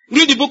branches.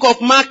 Read the book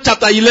of Mark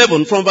chapter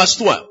 11 from verse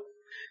 12.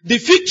 The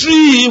fig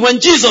tree, when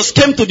Jesus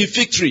came to the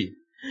fig tree,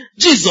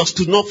 Jesus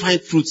could not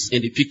find fruits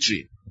in the fig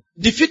tree.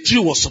 The fig tree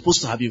was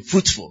supposed to have been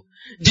fruitful.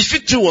 The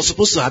fig tree was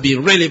supposed to have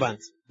been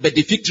relevant. But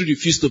the fig tree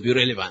refused to be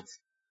relevant.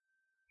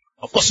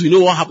 Of course, we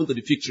know what happened to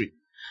the fig tree.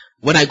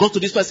 When I got to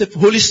this place, I said,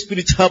 Holy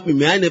Spirit, help me.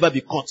 May I never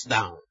be cut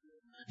down.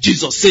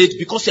 Jesus said,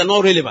 because you are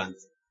not relevant,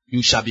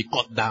 you shall be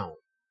cut down.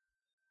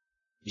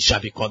 You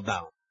shall be cut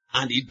down.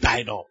 And it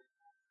died up.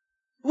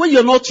 When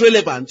you're not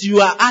relevant,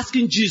 you are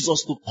asking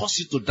Jesus to cause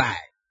you to die.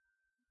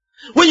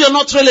 When you're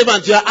not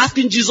relevant, you are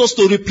asking Jesus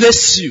to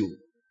replace you.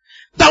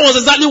 That was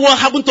exactly what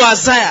happened to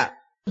Isaiah.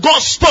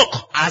 God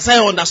spoke.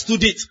 Isaiah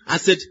understood it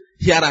and said,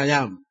 here I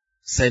am.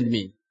 Send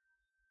me.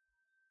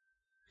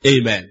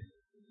 Amen.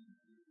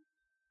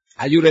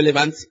 Are you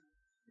relevant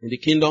in the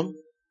kingdom?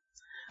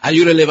 Are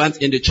you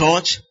relevant in the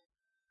church?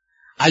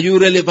 Are you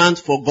relevant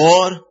for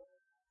God?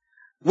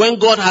 When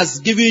God has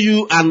given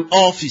you an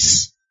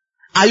office,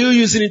 are you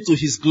using it to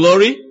his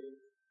glory?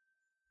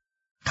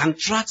 Can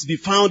tracts be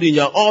found in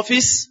your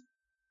office?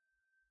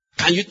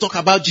 Can you talk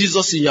about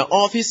Jesus in your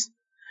office?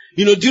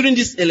 During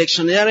this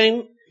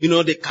electioneering,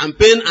 the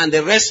campaign and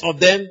the rest of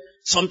them,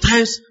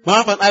 sometimes my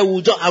wife and I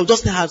will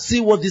just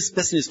see what this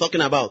person is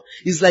talking about.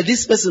 It's like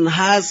this person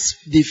has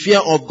the fear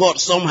of God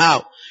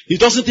somehow. He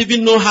doesn't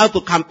even know how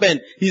to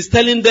campaign. He's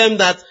telling them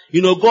that,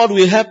 God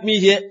will help me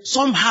here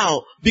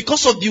somehow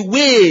because of the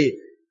way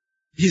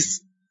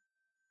his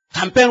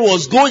campaign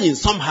was going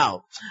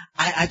somehow.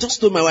 I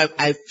just told my wife,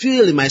 I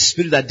feel in my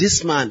spirit that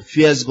this man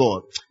fears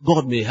God.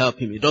 God may help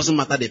him. It doesn't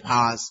matter the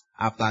powers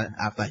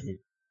after him.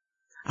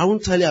 I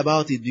won't tell you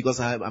about it because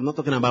I'm not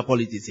talking about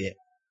politics here.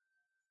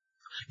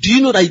 Do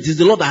you know that it is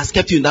the Lord that has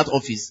kept you in that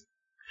office?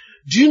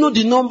 Do you know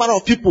the number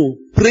of people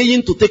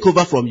praying to take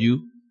over from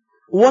you?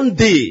 One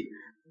day,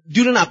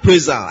 during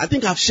appraisal, I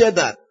think I've shared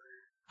that.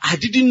 I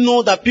didn't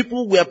know that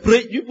people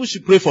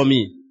should pray for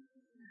me.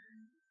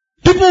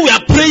 People were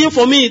praying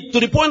for me to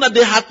the point that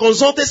they had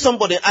consulted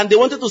somebody and they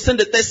wanted to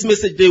send a text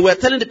message. They were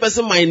telling the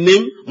person my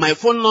name, my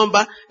phone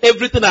number,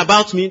 everything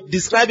about me,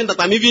 describing that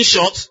I'm even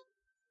short.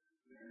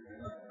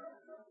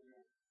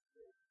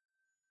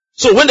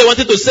 So when they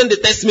wanted to send the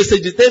text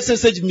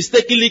message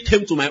mistakenly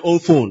came to my own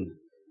phone.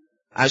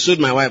 I showed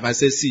my wife, I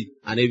said, see,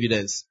 an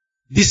evidence.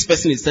 This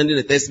person is sending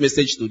a text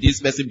message to this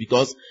person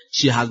because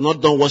she has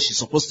not done what she's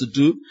supposed to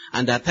do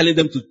and they're telling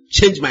them to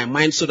change my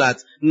mind so that,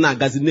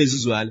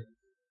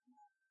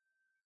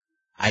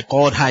 I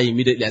called her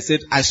immediately. I said,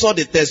 I saw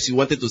the text you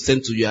wanted to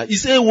send to you. He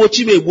said,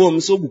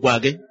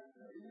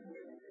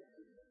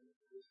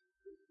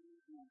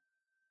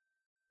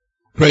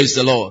 praise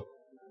the Lord.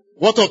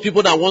 What of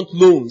people that want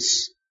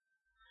loans?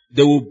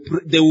 They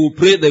will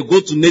pray, they go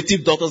to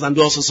native doctors and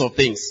do all sorts of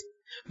things.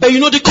 But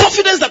the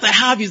confidence that I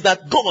have is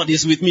that God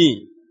is with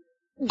me.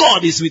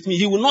 God is with me.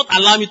 He will not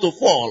allow me to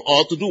fall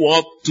or to do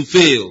what? To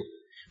fail.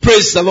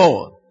 Praise the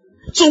Lord.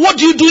 So what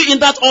do you do in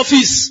that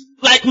office?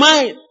 Like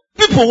mine.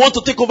 People want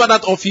to take over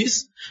that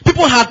office.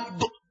 People had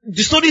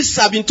the stories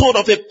have been told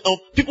of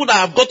people that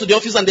have got to the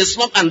office and they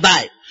slept and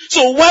died.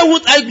 So why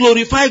would I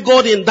glorify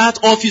God in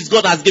that office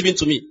God has given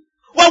to me?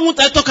 Why won't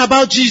I talk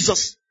about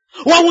Jesus?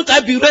 Why won't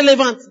I be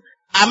relevant?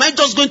 Am I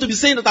just going to be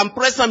saying that I'm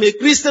a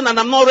Christian and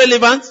I'm not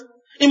relevant?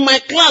 In my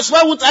class,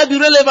 why won't I be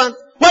relevant?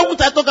 Why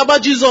won't I talk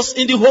about Jesus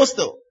in the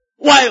hostel?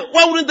 Why?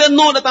 Why wouldn't they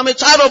know that I'm a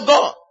child of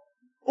God?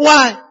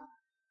 Why?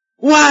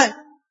 Why?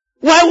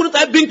 Why wouldn't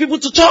I bring people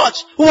to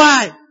church?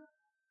 Why?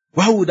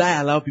 Why would I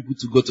allow people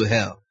to go to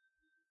hell?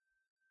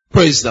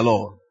 Praise the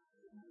Lord.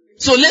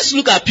 So let's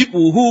look at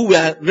people who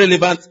were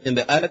relevant in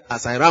the earth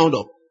as I round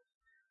up.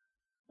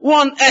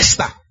 One,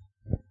 Esther.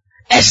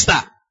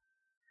 Esther.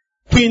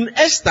 Queen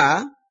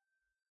Esther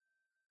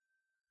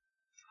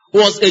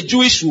was a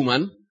Jewish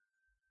woman,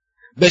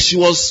 but she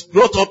was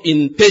brought up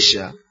in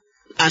Persia,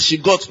 and she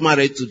got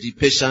married to the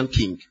Persian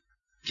king,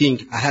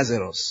 King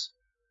Ahasuerus.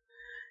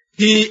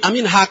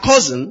 Her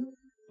cousin,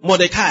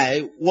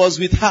 Mordecai, was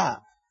with her.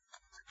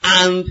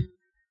 And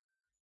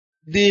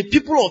the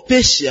people of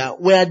Persia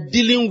were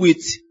dealing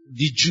with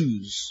the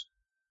Jews.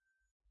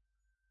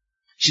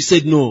 She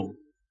said, no,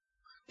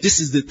 this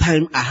is the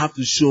time I have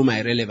to show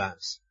my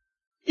relevance.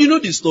 You know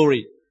the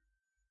story.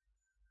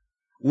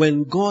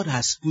 When God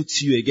has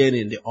put you again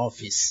in the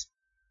office,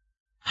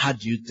 how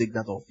do you take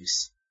that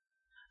office?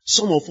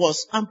 Some of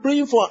us, I'm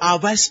praying for our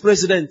vice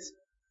president.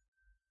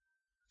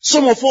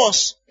 Some of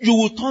us, you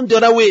will turn the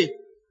other way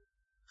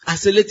and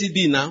say, let it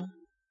be now.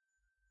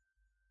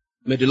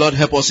 May the Lord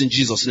help us in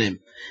Jesus' name.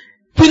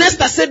 Queen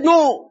Esther said,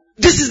 no,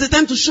 this is the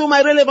time to show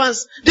my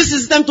relevance. This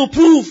is the time to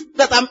prove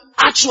that I'm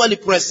actually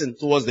pressing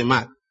towards the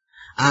mark.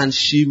 And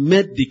she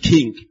met the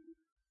king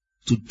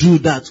to do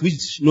that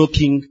which no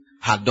king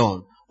had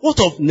done. What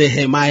of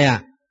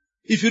Nehemiah?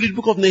 If you read the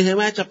book of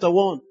Nehemiah chapter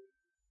 1,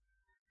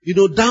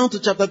 down to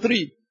chapter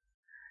 3,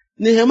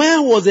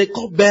 Nehemiah was a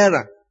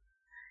cupbearer.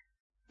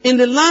 In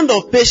the land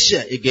of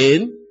Persia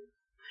again,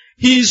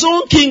 his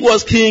own king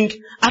was King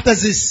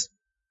Artaxerxes.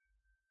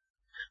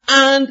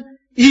 And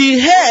he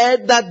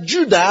heard that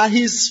Judah,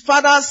 his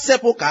father's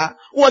sepulchre,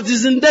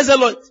 was in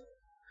desolate.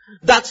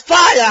 That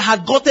fire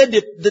had gotten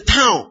the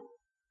town.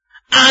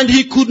 And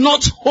he could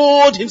not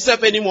hold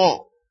himself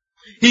anymore.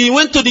 He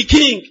went to the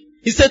king.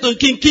 He said to the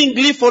king, King,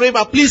 live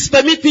forever. Please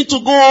permit me to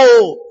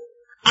go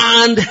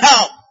and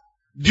help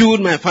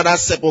build my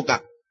father's sepulchre.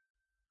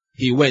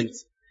 He went.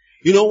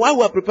 While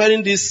we were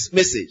preparing this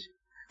message,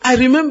 I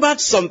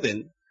remembered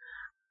something.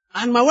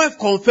 And my wife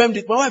confirmed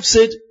it. My wife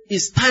said,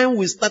 it's time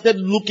we started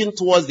looking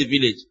towards the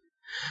village.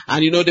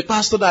 And the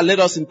pastor that led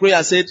us in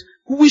prayer said,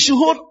 we should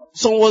hold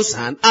someone's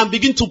hand and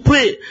begin to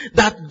pray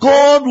that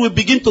God will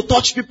begin to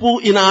touch people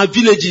in our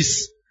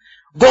villages.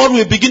 God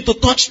will begin to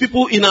touch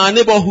people in our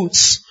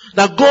neighborhoods.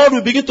 That God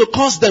will begin to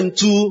cause them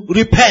to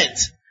repent.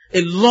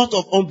 A lot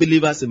of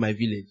unbelievers in my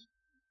village.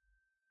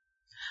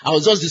 I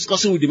was just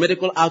discussing with the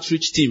medical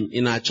outreach team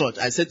in our church.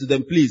 I said to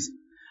them, please,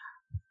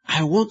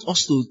 I want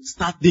us to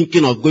start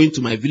thinking of going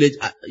to my village,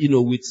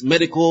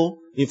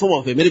 in form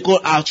of a medical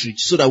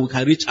outreach so that we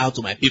can reach out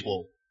to my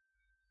people.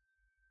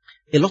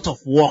 A lot of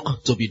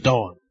work to be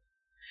done.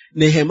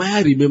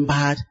 Nehemiah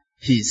remembered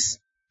his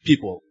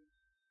people.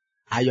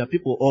 Are your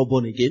people all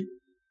born again?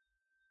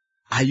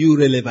 Are you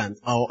relevant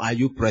or are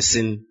you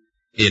pressing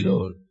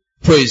alone?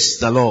 Praise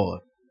the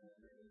Lord.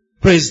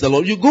 Praise the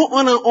Lord. You go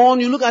on and on,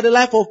 you look at the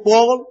life of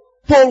Paul.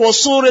 Paul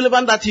was so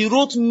relevant that he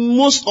wrote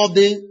most of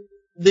the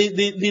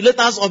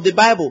letters of the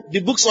Bible, the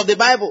books of the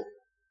Bible.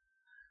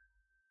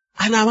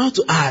 And I want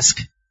to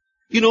ask,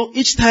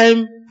 each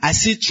time I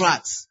see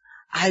tracts,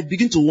 I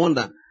begin to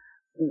wonder,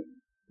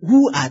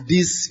 who are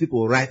these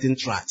people writing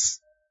tracts?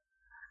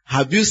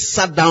 Have you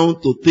sat down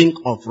to think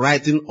of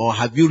writing or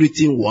have you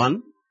written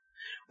one?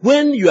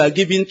 When you are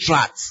giving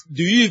tracts,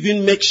 do you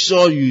even make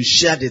sure you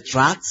share the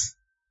tracts?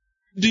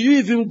 Do you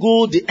even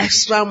go the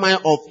extra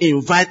mile of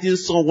inviting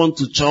someone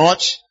to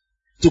church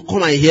to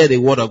come and hear the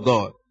word of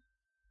God?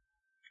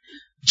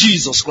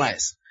 Jesus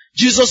Christ.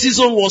 Jesus'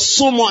 own was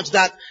so much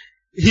that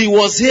he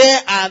was here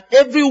and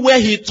everywhere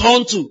he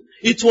turned to,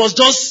 it was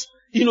just,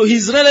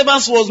 his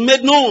relevance was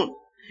made known.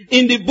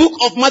 In the book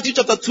of Matthew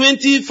chapter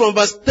 20 from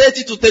verse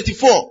 30 to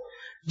 34,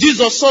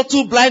 Jesus saw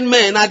two blind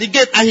men at the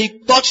gate and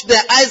he touched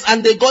their eyes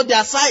and they got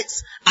their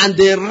sights and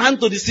they ran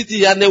to the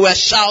city and they were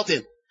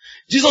shouting.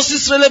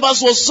 Jesus'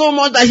 relevance was so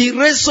much that he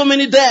raised so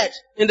many dead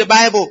in the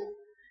Bible.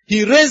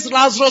 He raised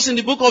Lazarus in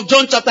the book of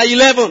John chapter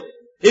 11,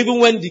 even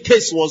when the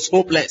case was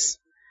hopeless.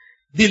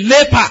 The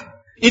leper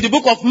in the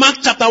book of Mark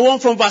chapter 1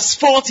 from verse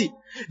 40,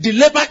 the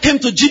leper came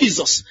to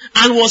Jesus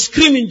and was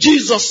screaming,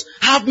 Jesus,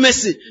 have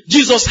mercy.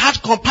 Jesus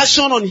had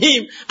compassion on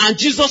him and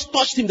Jesus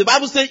touched him. The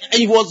Bible says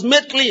he was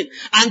made clean.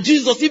 And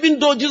Jesus, even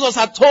though Jesus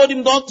had told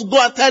him not to go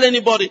and tell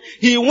anybody,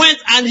 he went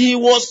and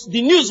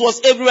the news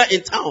was everywhere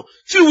in town. A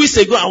few weeks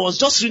ago, I was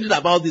just reading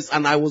about this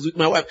and I was with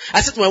my wife.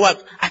 I said to my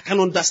wife, I can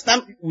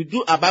understand, we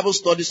do a Bible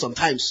study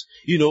sometimes,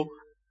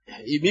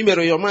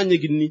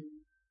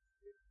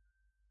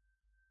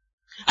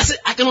 I said,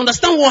 I can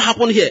understand what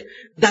happened here.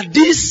 That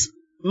this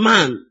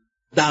man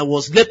that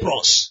was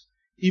leprous,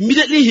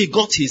 immediately he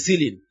got his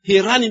healing. He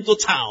ran into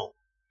town.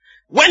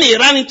 When he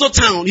ran into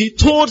town, he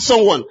told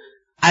someone,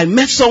 I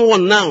met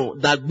someone now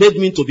that made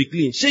me to be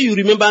clean. Say you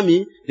remember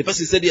me? The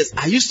person said, yes.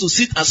 I used to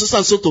sit as so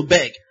and so to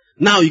beg.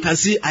 Now you can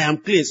see I am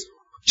clean.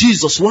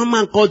 Jesus, one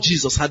man called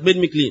Jesus had made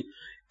me clean.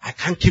 I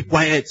can't keep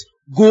quiet.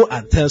 Go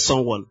and tell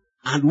someone.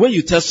 And when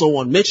you tell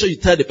someone, make sure you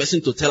tell the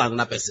person to tell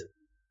another person.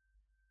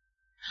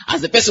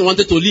 As the person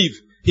wanted to leave,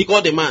 he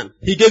called the man.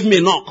 He gave me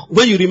a knock.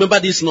 When you remember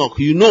this knock,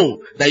 you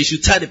know that you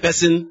should tell the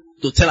person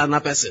to tell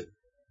another person.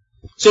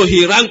 So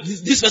he ran,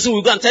 this person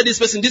will go and tell this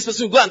person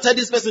will go and tell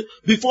this person.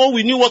 Before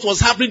we knew what was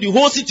happening, the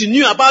whole city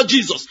knew about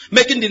Jesus,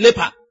 making the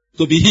leper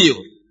to be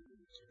healed.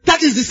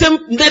 That is the same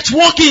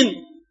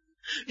networking.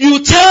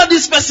 You tell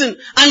this person,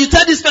 and you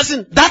tell this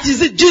person, that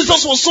is it.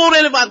 Jesus was so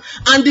relevant,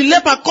 and the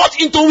leper caught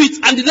into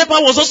it, and the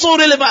leper was also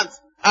relevant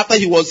after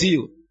he was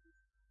healed.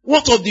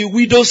 What of the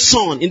widow's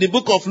son in the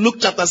book of Luke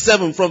chapter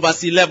 7 from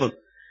verse 11?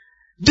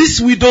 This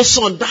widow's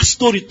son, that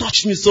story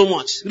touched me so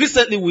much.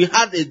 Recently we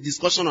had a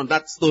discussion on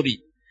that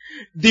story.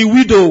 The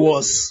widow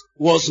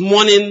was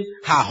mourning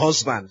her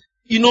husband.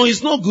 You know,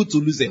 it's not good to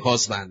lose a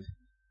husband.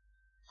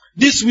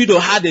 This widow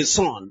had a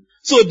son.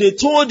 So they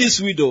told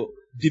this widow,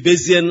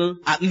 Dibesian,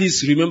 at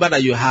least remember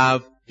that you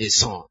have a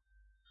son.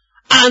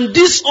 And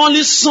this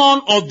only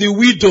son of the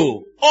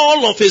widow,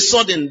 all of a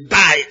sudden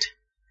died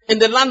in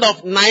the land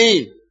of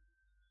Nain.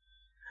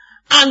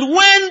 And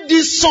when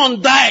this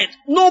son died,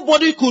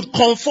 nobody could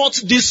comfort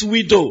this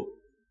widow.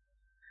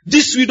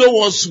 This widow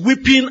was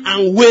weeping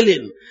and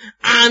wailing.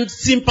 And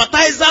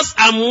sympathizers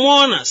and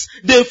mourners,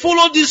 they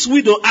followed this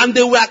widow and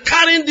they were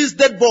carrying this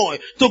dead boy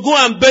to go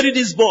and bury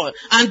this boy.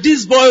 And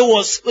this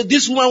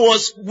woman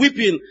was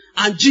weeping,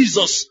 and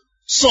Jesus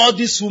saw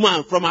this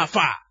woman from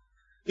afar,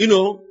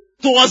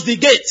 towards the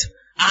gate.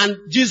 And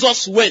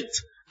Jesus went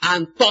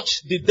and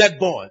touched the dead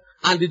boy,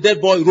 and the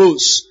dead boy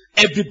rose.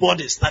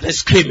 Everybody started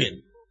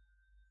screaming.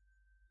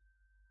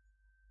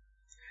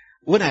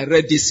 When I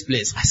read this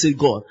place, I said,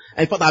 God,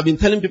 in fact, I've been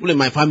telling people in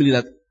my family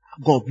that,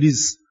 God,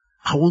 please,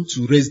 I want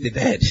to raise the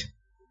dead.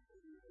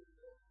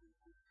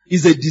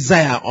 It's a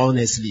desire,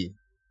 honestly.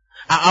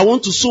 I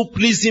want to so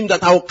please Him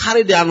that I will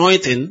carry the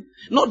anointing.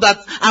 Not that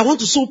I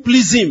want to so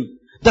please Him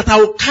that I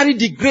will carry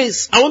the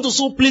grace. I want to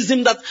so please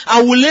Him that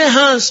I will lay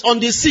hands on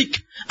the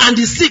sick, and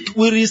the sick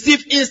will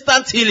receive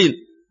instant healing.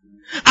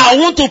 I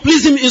want to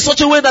please Him in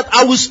such a way that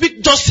I will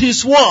speak just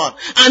His word,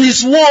 and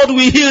His word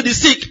will heal the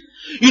sick.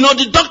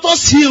 The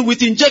doctors heal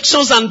with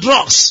injections and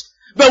drugs,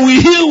 but we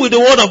heal with the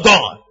word of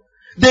God.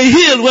 They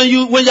heal when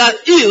you are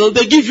ill,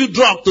 they give you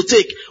drug to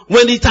take.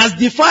 When it has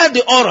defied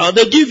the oral,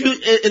 they give you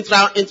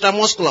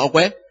intramuscular,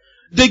 okay?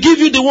 They give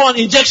you the one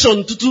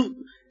injection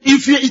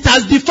if it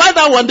has defied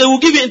that one, they will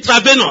give you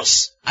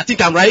intravenous. I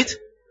think I'm right.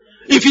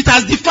 If it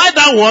has defied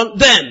that one,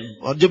 then,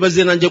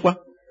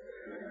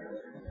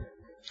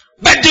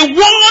 but the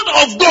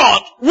word of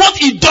God,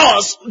 what it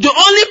does, the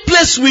only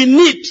place we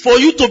need for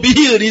you to be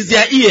healed is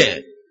their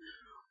ear.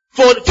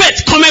 For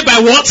faith coming by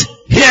what?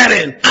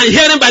 Hearing. And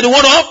hearing by the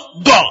word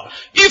of God.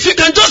 If you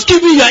can just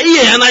give me your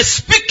ear and I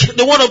speak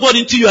the word of God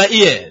into your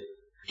ear,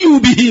 you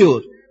will be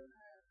healed.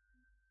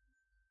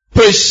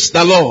 Praise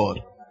the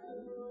Lord.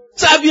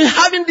 So I've been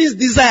having this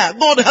desire.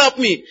 God help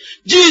me.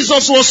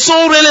 Jesus was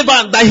so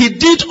relevant that He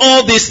did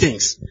all these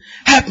things.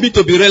 Help me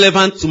to be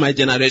relevant to my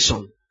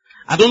generation.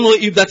 I don't know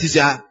if that is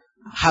your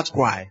heart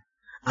cry.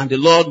 And the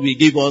Lord will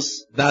give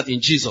us that in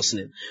Jesus'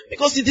 name.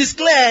 Because it is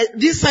clear,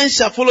 these signs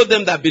shall follow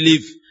them that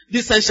believe.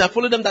 These signs shall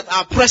follow them that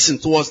are pressing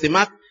towards the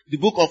mark. The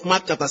book of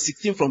Mark chapter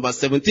 16 from verse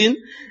 17.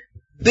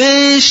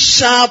 They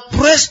shall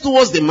press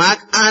towards the mark,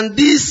 and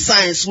these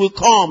signs will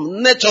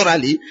come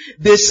naturally.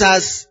 They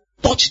shall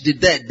touch the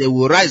dead, they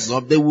will rise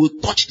up. They will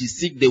touch the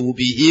sick, they will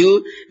be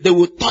healed. They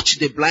will touch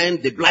the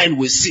blind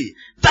will see.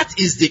 That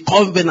is the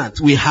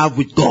covenant we have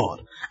with God.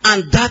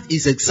 And that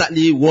is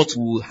exactly what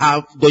we will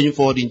have going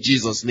forward in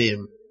Jesus'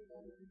 name.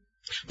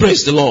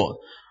 Praise the Lord.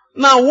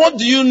 Now, what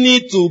do you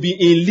need to be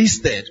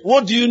enlisted?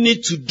 What do you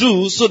need to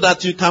do so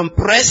that you can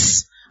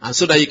press and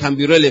so that you can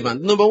be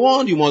relevant? Number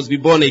one, you must be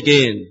born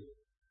again.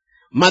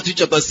 Matthew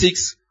chapter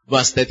 6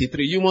 verse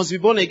 33. You must be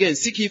born again.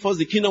 Seek ye first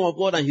the kingdom of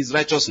God and His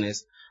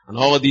righteousness, and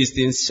all these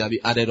things shall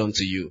be added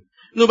unto you.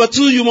 Number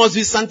two, you must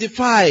be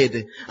sanctified.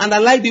 And I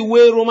like the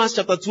way Romans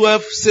chapter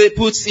 12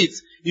 puts it.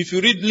 If you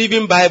read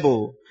Living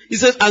Bible, it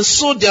says, and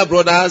so dear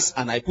brothers,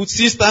 and I put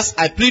sisters,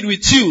 I plead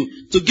with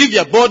you to give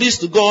your bodies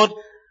to God.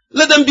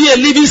 Let them be a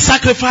living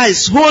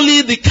sacrifice,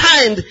 holy, the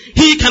kind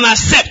He can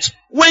accept.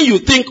 When you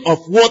think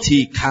of what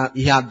He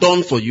had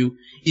done for you,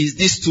 is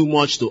this too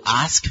much to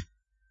ask?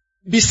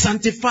 Be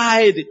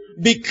sanctified,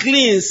 be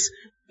cleansed,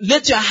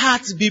 let your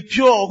heart be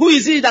pure. Who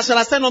is he that shall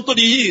ascend unto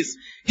the hills?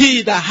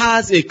 He that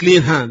has a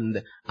clean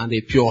hand and a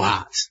pure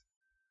heart.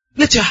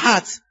 Let your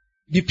heart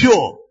be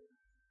pure.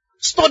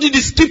 Study the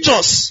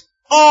scriptures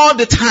all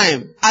the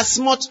time, as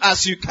much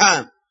as you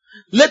can.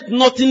 Let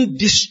nothing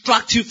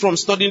distract you from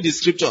studying the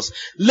scriptures.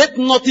 Let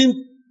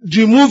nothing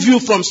remove you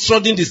from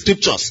studying the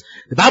scriptures.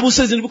 The Bible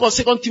says in the book of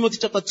 2 Timothy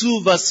chapter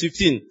 2 verse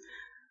 15,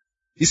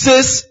 it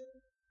says,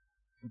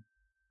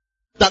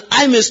 that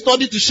I may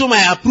study to show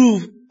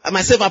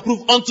myself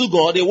approved unto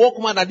God, a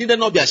workman that needed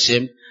not be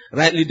ashamed,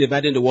 rightly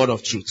dividing the word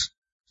of truth.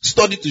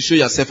 Study to show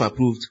yourself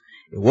approved,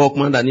 a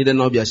workman that needed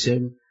not be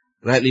ashamed,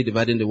 rightly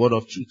dividing the word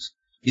of truth.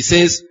 He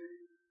says,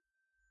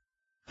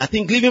 I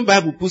think Living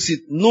Bible puts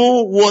it,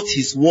 know what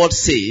his word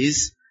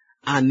says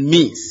and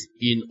means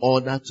in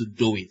order to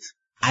do it.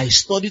 I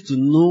study to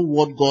know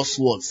what God's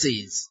word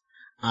says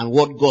and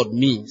what God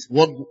means,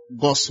 what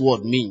God's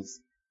word means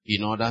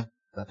in order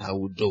that I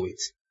will do it.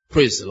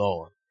 Praise the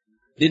Lord.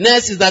 The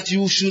next is that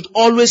you should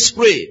always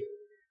pray.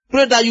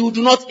 Pray that you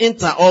do not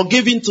enter or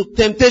give in to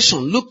temptation.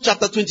 Luke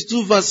chapter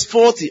 22 verse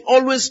 40.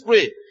 Always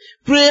pray.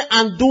 Pray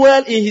and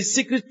dwell in his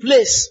secret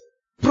place.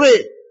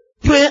 Pray.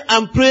 Pray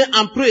and pray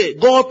and pray.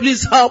 God,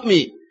 please help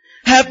me.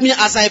 Help me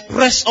as I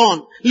press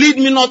on. Lead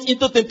me not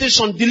into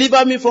temptation.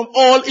 Deliver me from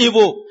all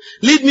evil.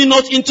 Lead me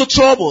not into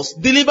troubles.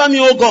 Deliver me,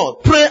 O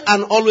God. Pray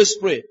and always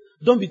pray.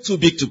 Don't be too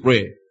big to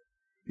pray.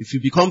 If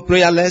you become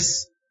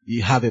prayerless,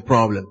 you have a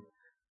problem.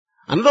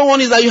 Another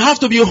one is that you have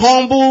to be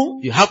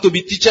humble, you have to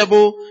be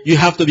teachable, you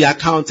have to be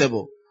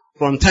accountable.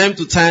 From time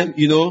to time,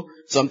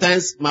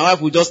 sometimes my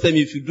wife will just tell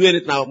me, if you do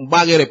anything, I'll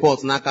bag a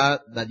report, you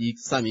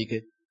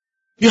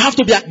have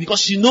to be,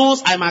 because she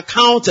knows I'm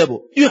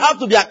accountable. You have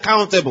to be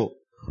accountable.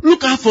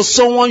 Look out for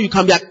someone you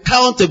can be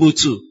accountable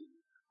to.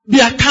 Be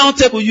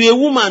accountable. You're a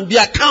woman, be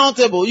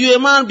accountable. You're a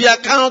man, be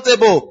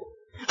accountable.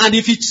 And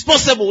if it's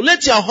possible,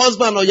 let your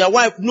husband or your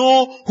wife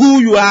know who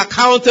you are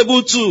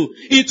accountable to.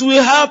 It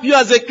will help you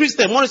as a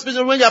Christian, more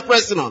especially when you're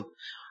pressing on.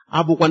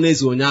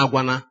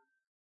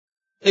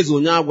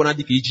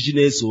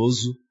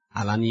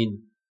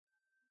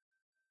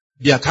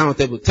 Be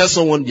accountable. Tell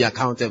someone, be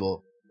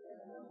accountable.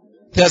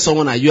 Tell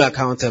someone, are you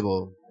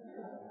accountable?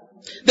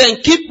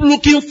 Then keep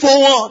looking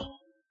forward.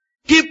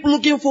 Keep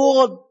looking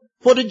forward.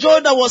 For the joy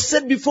that was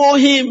set before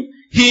him,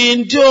 he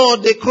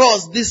endured the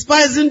cross,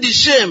 despising the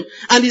shame,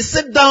 and he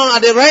sat down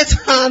at the right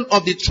hand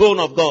of the throne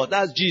of God.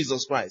 That's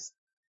Jesus Christ.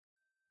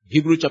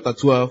 Hebrews chapter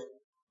 12,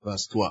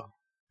 verse 12.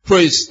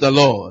 Praise the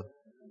Lord.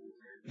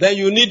 Then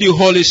you need the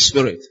Holy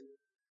Spirit.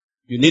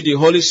 You need the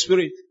Holy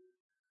Spirit.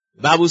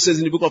 The Bible says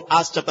in the book of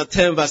Acts chapter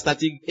 10, verse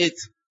 38,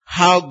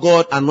 how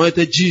God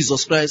anointed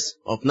Jesus Christ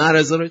of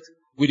Nazareth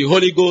with the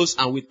Holy Ghost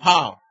and with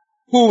power,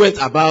 who went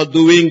about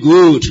doing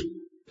good.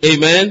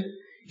 Amen.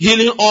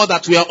 Healing all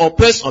that were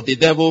oppressed of the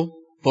devil,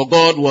 for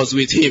God was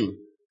with him.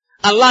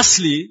 And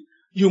lastly,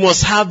 you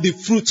must have the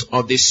fruit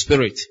of the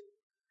Spirit.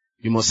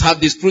 You must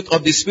have this fruit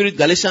of the Spirit.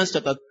 Galatians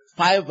chapter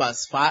 5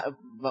 verse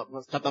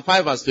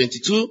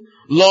 22.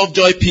 Love,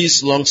 joy,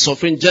 peace, long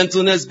suffering,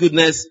 gentleness,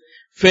 goodness,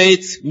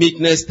 faith,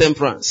 meekness,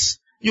 temperance.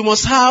 You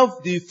must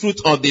have the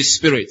fruit of the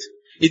Spirit.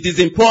 It is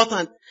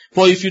important,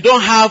 for if you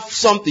don't have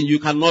something, you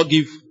cannot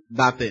give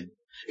that thing.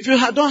 If you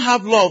don't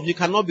have love, you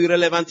cannot be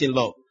relevant in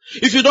love.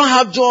 If you don't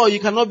have joy, you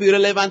cannot be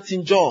relevant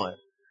in joy.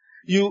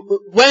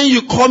 When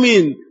you come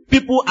in,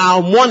 people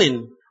are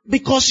mourning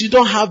because you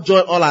don't have joy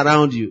all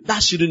around you.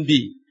 That shouldn't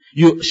be.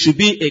 You should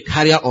be a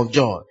carrier of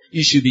joy.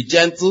 You should be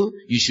gentle.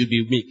 You should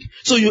be meek.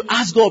 So you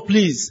ask God,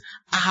 please,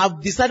 I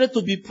have decided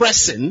to be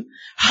present.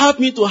 Help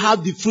me to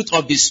have the fruit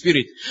of the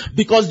Spirit.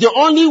 Because the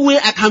only way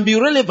I can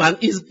be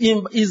relevant is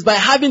by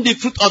having the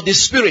fruit of the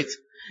Spirit.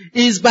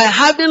 Is by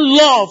having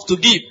love to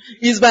give.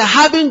 Is by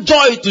having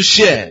joy to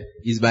share.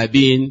 Is by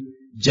being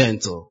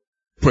gentle.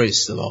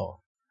 Praise the Lord.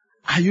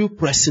 Are you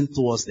pressing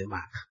towards the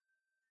mark?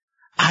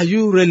 Are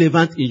you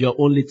relevant in your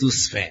own little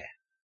sphere?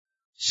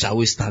 Shall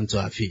we stand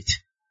to our feet?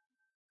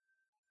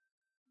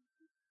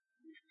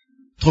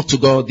 Talk to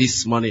God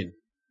this morning.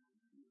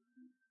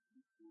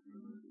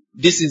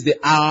 This is the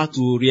hour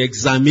to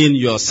re-examine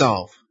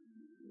yourself.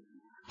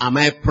 Am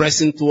I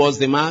pressing towards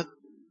the mark?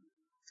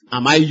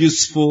 Am I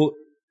useful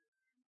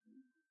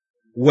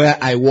where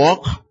I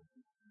walk?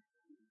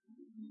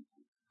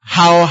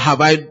 How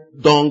have I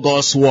done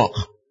God's work?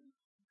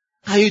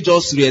 Can you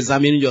just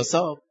re-examine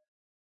yourself?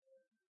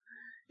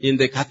 In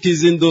the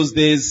catechism those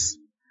days,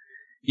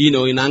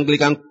 in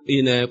Anglican,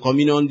 in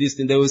communion, this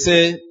thing, they will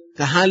say,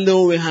 Today,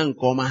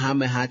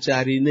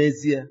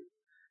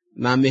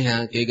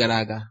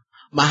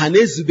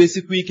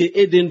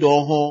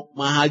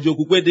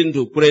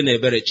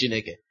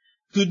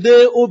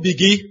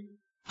 Obigi,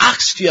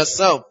 ask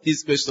yourself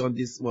this question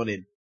this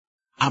morning.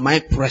 Am I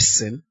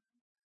pressing?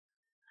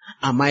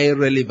 Am I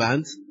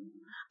relevant?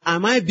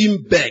 Am I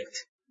being begged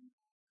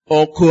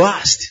or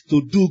coerced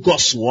to do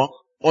God's work,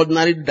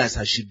 ordinarily that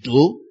I should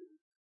do?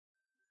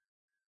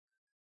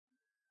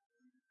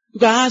 You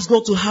can ask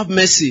God to have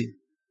mercy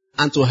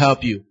and to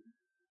help you.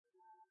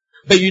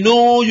 But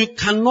you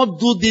cannot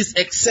do this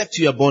except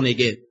you are born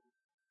again.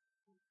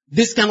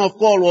 This kind of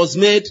call was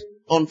made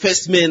on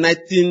 1st May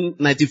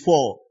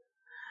 1994.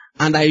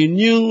 And I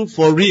knew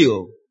for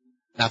real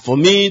that for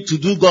me to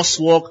do God's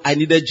work, I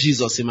needed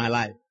Jesus in my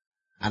life.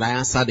 And I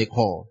answered the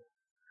call.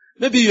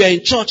 Maybe you are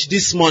in church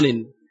this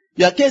morning.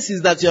 Your case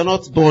is that you are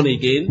not born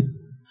again.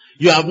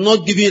 You have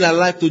not given your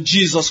life to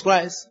Jesus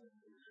Christ.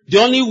 The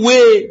only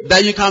way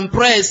that you can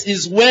press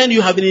is when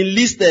you have been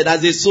enlisted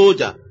as a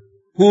soldier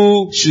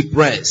who should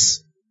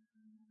press.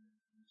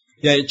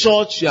 You are in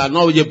church, you are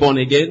not yet born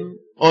again,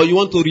 or you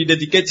want to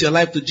rededicate your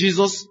life to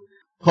Jesus,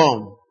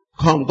 come.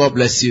 Come, God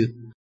bless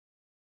you.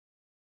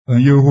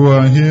 And you who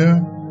are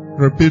here,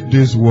 repeat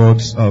these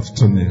words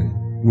after me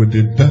with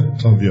the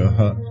depth of your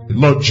heart.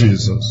 Lord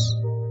Jesus,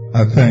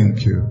 I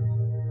thank you.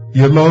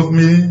 You love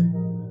me.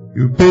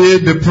 You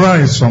paid the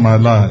price for my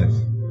life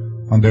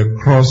on the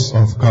cross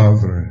of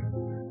Calvary.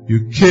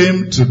 You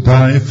came to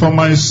die for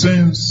my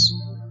sins.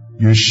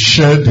 You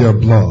shed your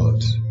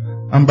blood.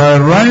 And by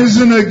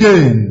rising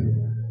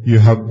again, you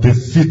have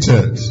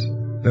defeated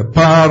the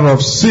power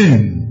of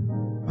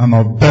sin and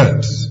of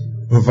death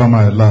over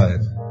my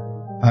life.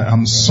 I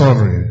am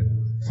sorry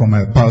for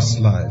my past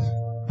life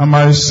and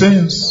my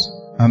sins,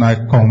 and I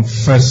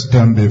confess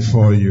them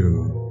before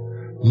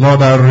you.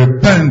 Lord, I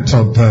repent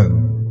of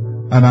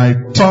them, and I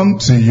turn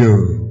to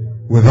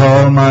you with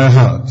all my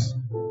heart.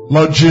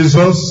 Lord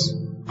Jesus,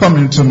 come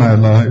into my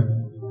life.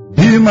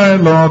 Be my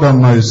Lord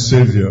and my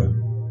Savior.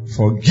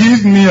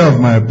 Forgive me of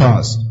my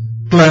past.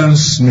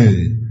 Cleanse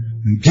me.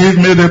 And give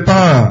me the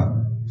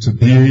power to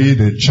be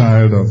the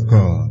child of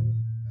God.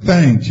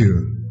 Thank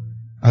you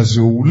as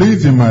you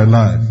live in my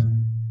life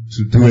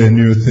to do a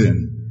new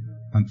thing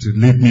and to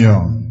lead me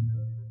on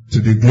to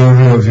the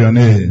glory of your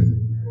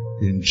name.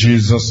 In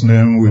Jesus'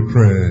 name we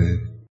pray.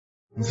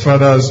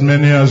 Father, as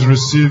many as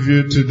receive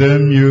you, to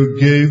them you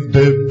gave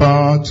the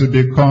power to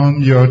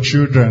become your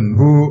children,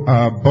 who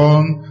are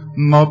born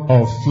not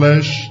of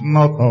flesh,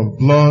 not of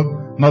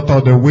blood, not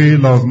of the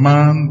will of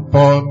man,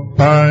 but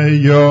by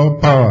your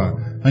power.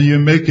 And you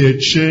make a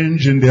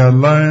change in their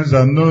lives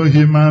that no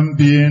human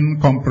being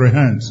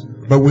comprehends.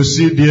 But we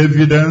see the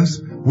evidence,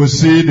 we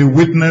see the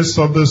witness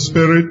of the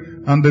Spirit,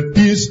 and the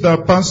peace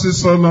that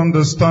passes all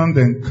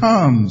understanding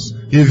comes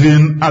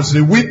even as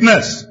a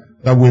witness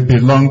that we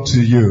belong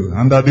to you,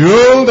 and that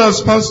the old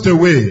has passed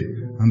away,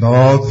 and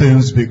all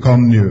things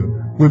become new.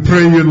 We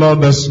pray you,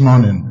 Lord, this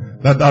morning,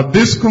 that at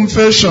these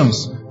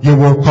confessions, you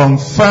will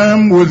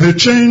confirm with the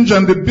change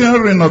and the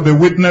bearing of the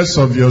witness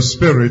of your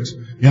Spirit,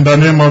 in the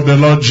name of the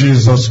Lord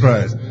Jesus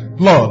Christ.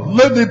 Lord,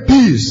 let the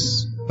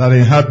peace that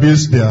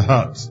inhabits their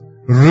hearts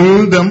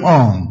rule them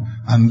on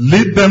and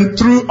lead them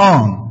through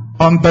on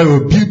under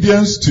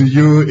obedience to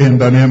you in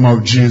the name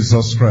of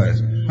Jesus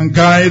Christ. And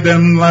guide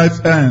them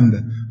life end.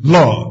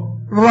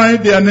 Lord,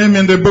 write their name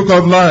in the book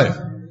of life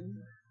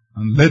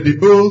and let the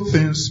old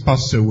things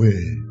pass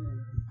away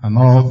and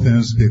all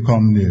things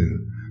become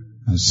new.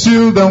 And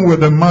seal them with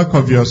the mark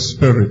of your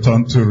Spirit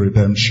unto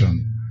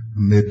redemption.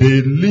 And may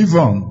they live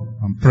on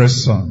and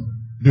press on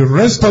the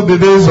rest of the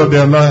days of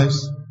their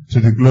lives to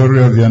the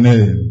glory of your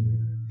name.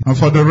 And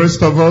for the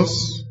rest of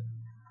us,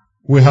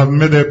 we have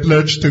made a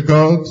pledge to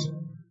God.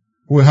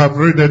 We have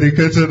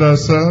rededicated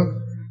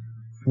ourselves.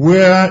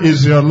 Where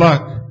is your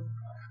lack?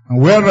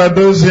 And where are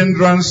those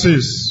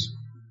hindrances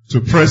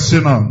to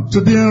pressing on,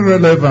 to being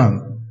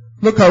relevant?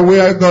 Look at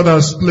where God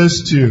has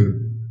placed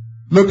you.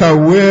 Look at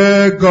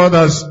where God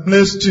has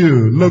placed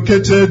you,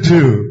 located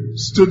you.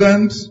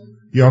 Student,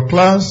 your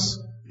class,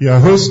 your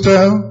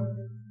hostel,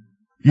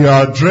 your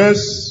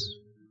address,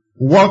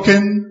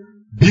 working,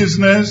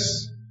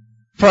 business,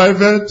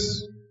 private,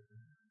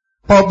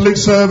 public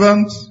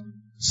servant,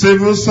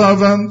 civil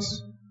servant.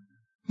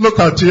 Look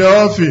at your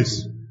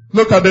office.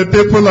 Look at the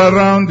people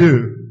around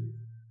you.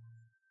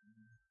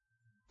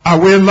 Are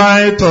we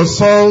light or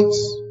salt?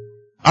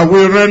 Are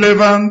we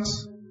relevant?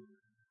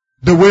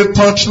 Do we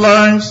touch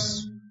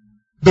lives?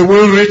 Do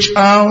we reach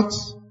out?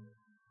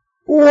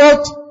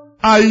 What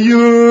are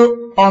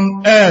you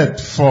on earth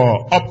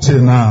for up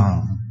till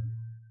now?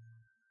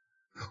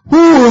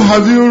 Who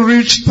have you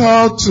reached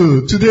out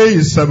to? Today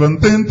is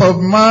 17th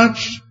of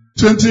March,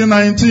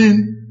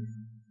 2019.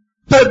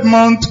 Third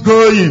month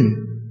going.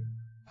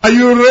 Are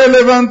you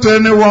relevant to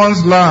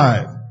anyone's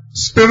life?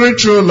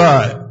 Spiritual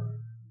life?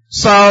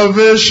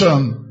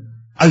 Salvation?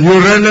 Are you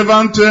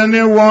relevant to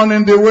anyone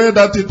in the way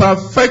that it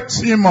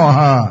affects him or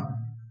her?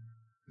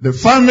 The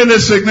family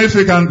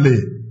significantly.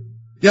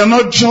 You're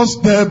not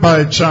just there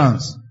by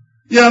chance.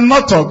 You're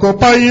not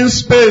occupying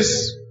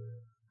space.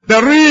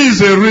 There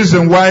is a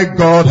reason why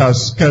God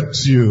has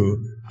kept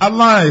you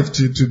alive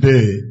till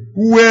today.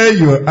 Where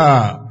you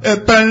are, a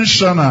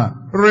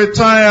pensioner,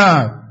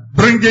 retired,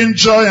 bringing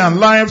joy and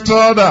life to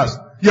others.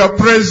 Your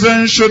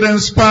presence should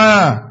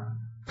inspire.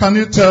 Can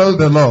you tell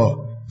the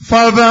Lord,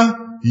 Father,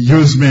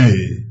 use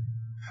me.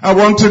 I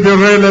want to be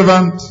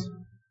relevant.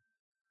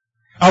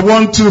 I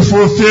want to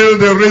fulfill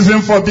the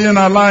reason for being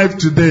alive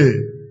today,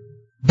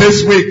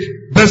 this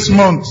week, this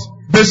month,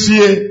 this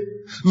year.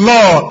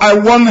 Lord, I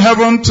want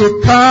heaven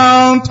to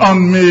count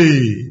on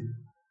me.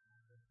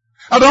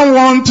 I don't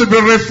want to be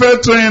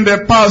referred to in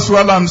the past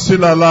while I'm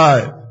still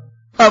alive.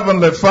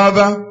 Heavenly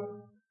Father,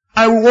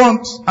 I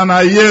want and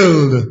I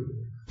yield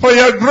for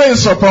your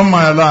grace upon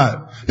my life.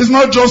 It's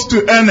not just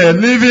to earn a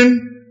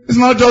living. It's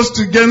not just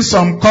to gain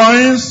some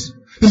coins.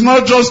 It's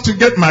not just to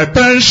get my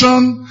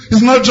pension.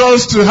 It's not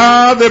just to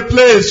have a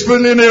place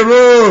filling a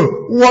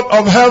role. What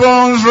of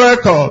heaven's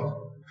record?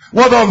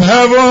 What of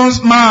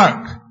heaven's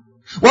mark?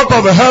 What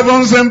of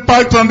heaven's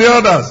impact on the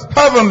others?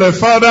 Heavenly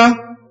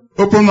Father,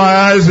 open my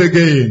eyes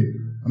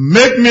again.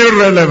 Make me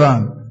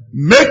relevant.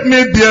 Make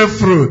me bear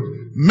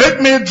fruit. Make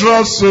me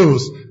draw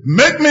souls.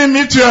 Make me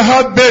meet your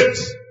heartbeat.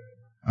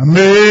 And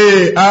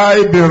may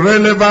I be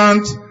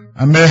relevant,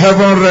 and may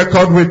heaven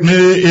record with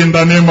me in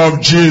the name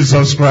of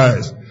Jesus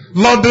Christ.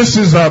 Lord, this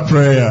is our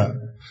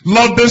prayer.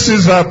 Lord, this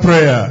is our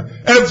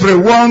prayer.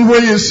 Everyone who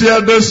is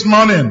here this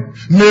morning,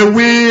 may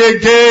we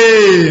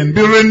again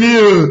be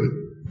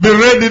renewed, be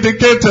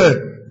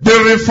rededicated, be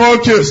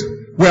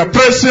refocused. We are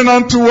pressing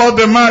on toward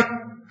the mark.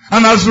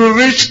 And as we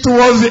reach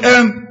towards the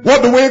end,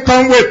 what do we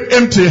come with?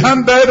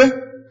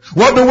 Empty-handed?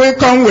 What do we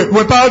come with?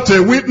 Without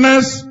a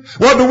witness?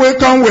 What do we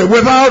come with?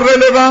 Without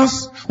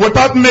relevance?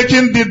 Without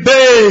making the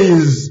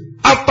days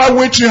after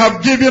which you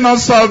have given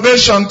us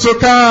salvation to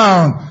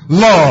count?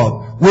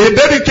 Lord, we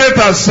dedicate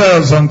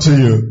ourselves unto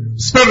you.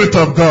 Spirit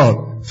of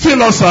God,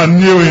 fill us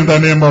anew in the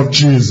name of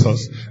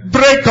Jesus.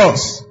 Break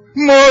us,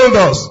 mold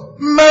us,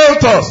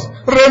 melt us,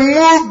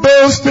 remove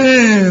those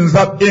things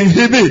that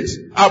inhibit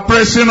our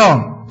pressing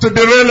on to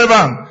be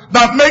relevant,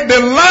 that make the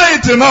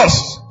light in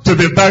us to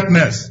be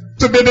darkness,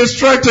 to be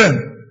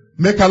distracting.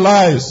 Make our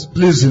lives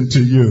pleasing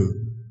to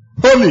you.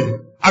 Holy,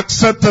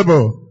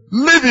 acceptable,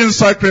 living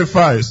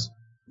sacrifice,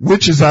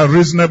 which is our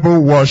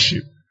reasonable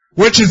worship,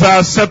 which is our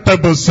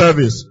acceptable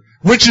service,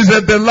 which is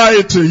a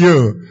delight to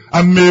you.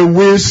 And may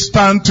we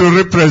stand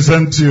to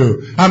represent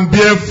you and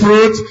bear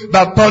fruit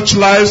that touch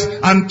lives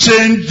and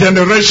change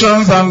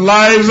generations and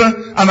lives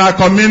and our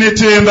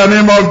community in the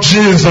name of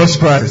Jesus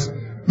Christ.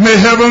 May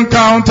heaven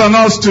count on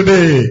us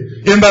today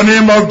in the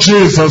name of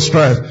Jesus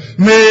Christ.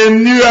 May a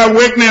new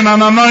awakening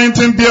and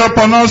anointing be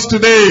upon us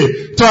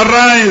today to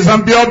arise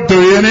and be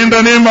updoing in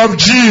the name of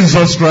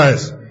Jesus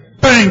Christ.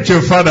 Thank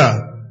you,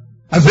 Father.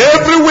 As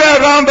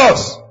everywhere around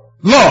us,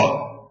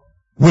 Lord,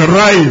 we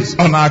rise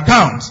on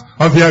account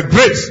of your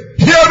grace,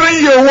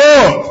 hearing your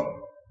word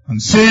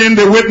and seeing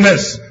the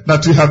witness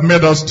that you have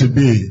made us to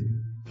be.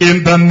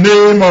 In the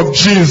name of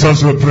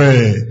Jesus we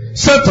pray.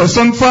 Set us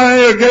on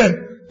fire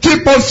again.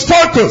 Keep us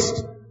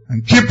focused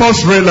and keep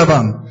us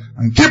relevant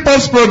and keep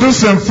us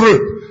producing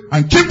fruit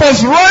and keep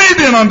us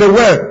riding on the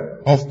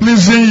web of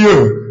pleasing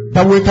you,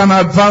 that we can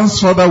advance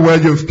further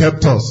where you've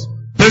kept us.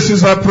 This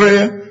is our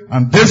prayer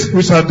and this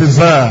is our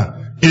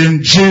desire.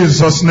 In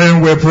Jesus'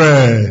 name we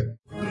pray.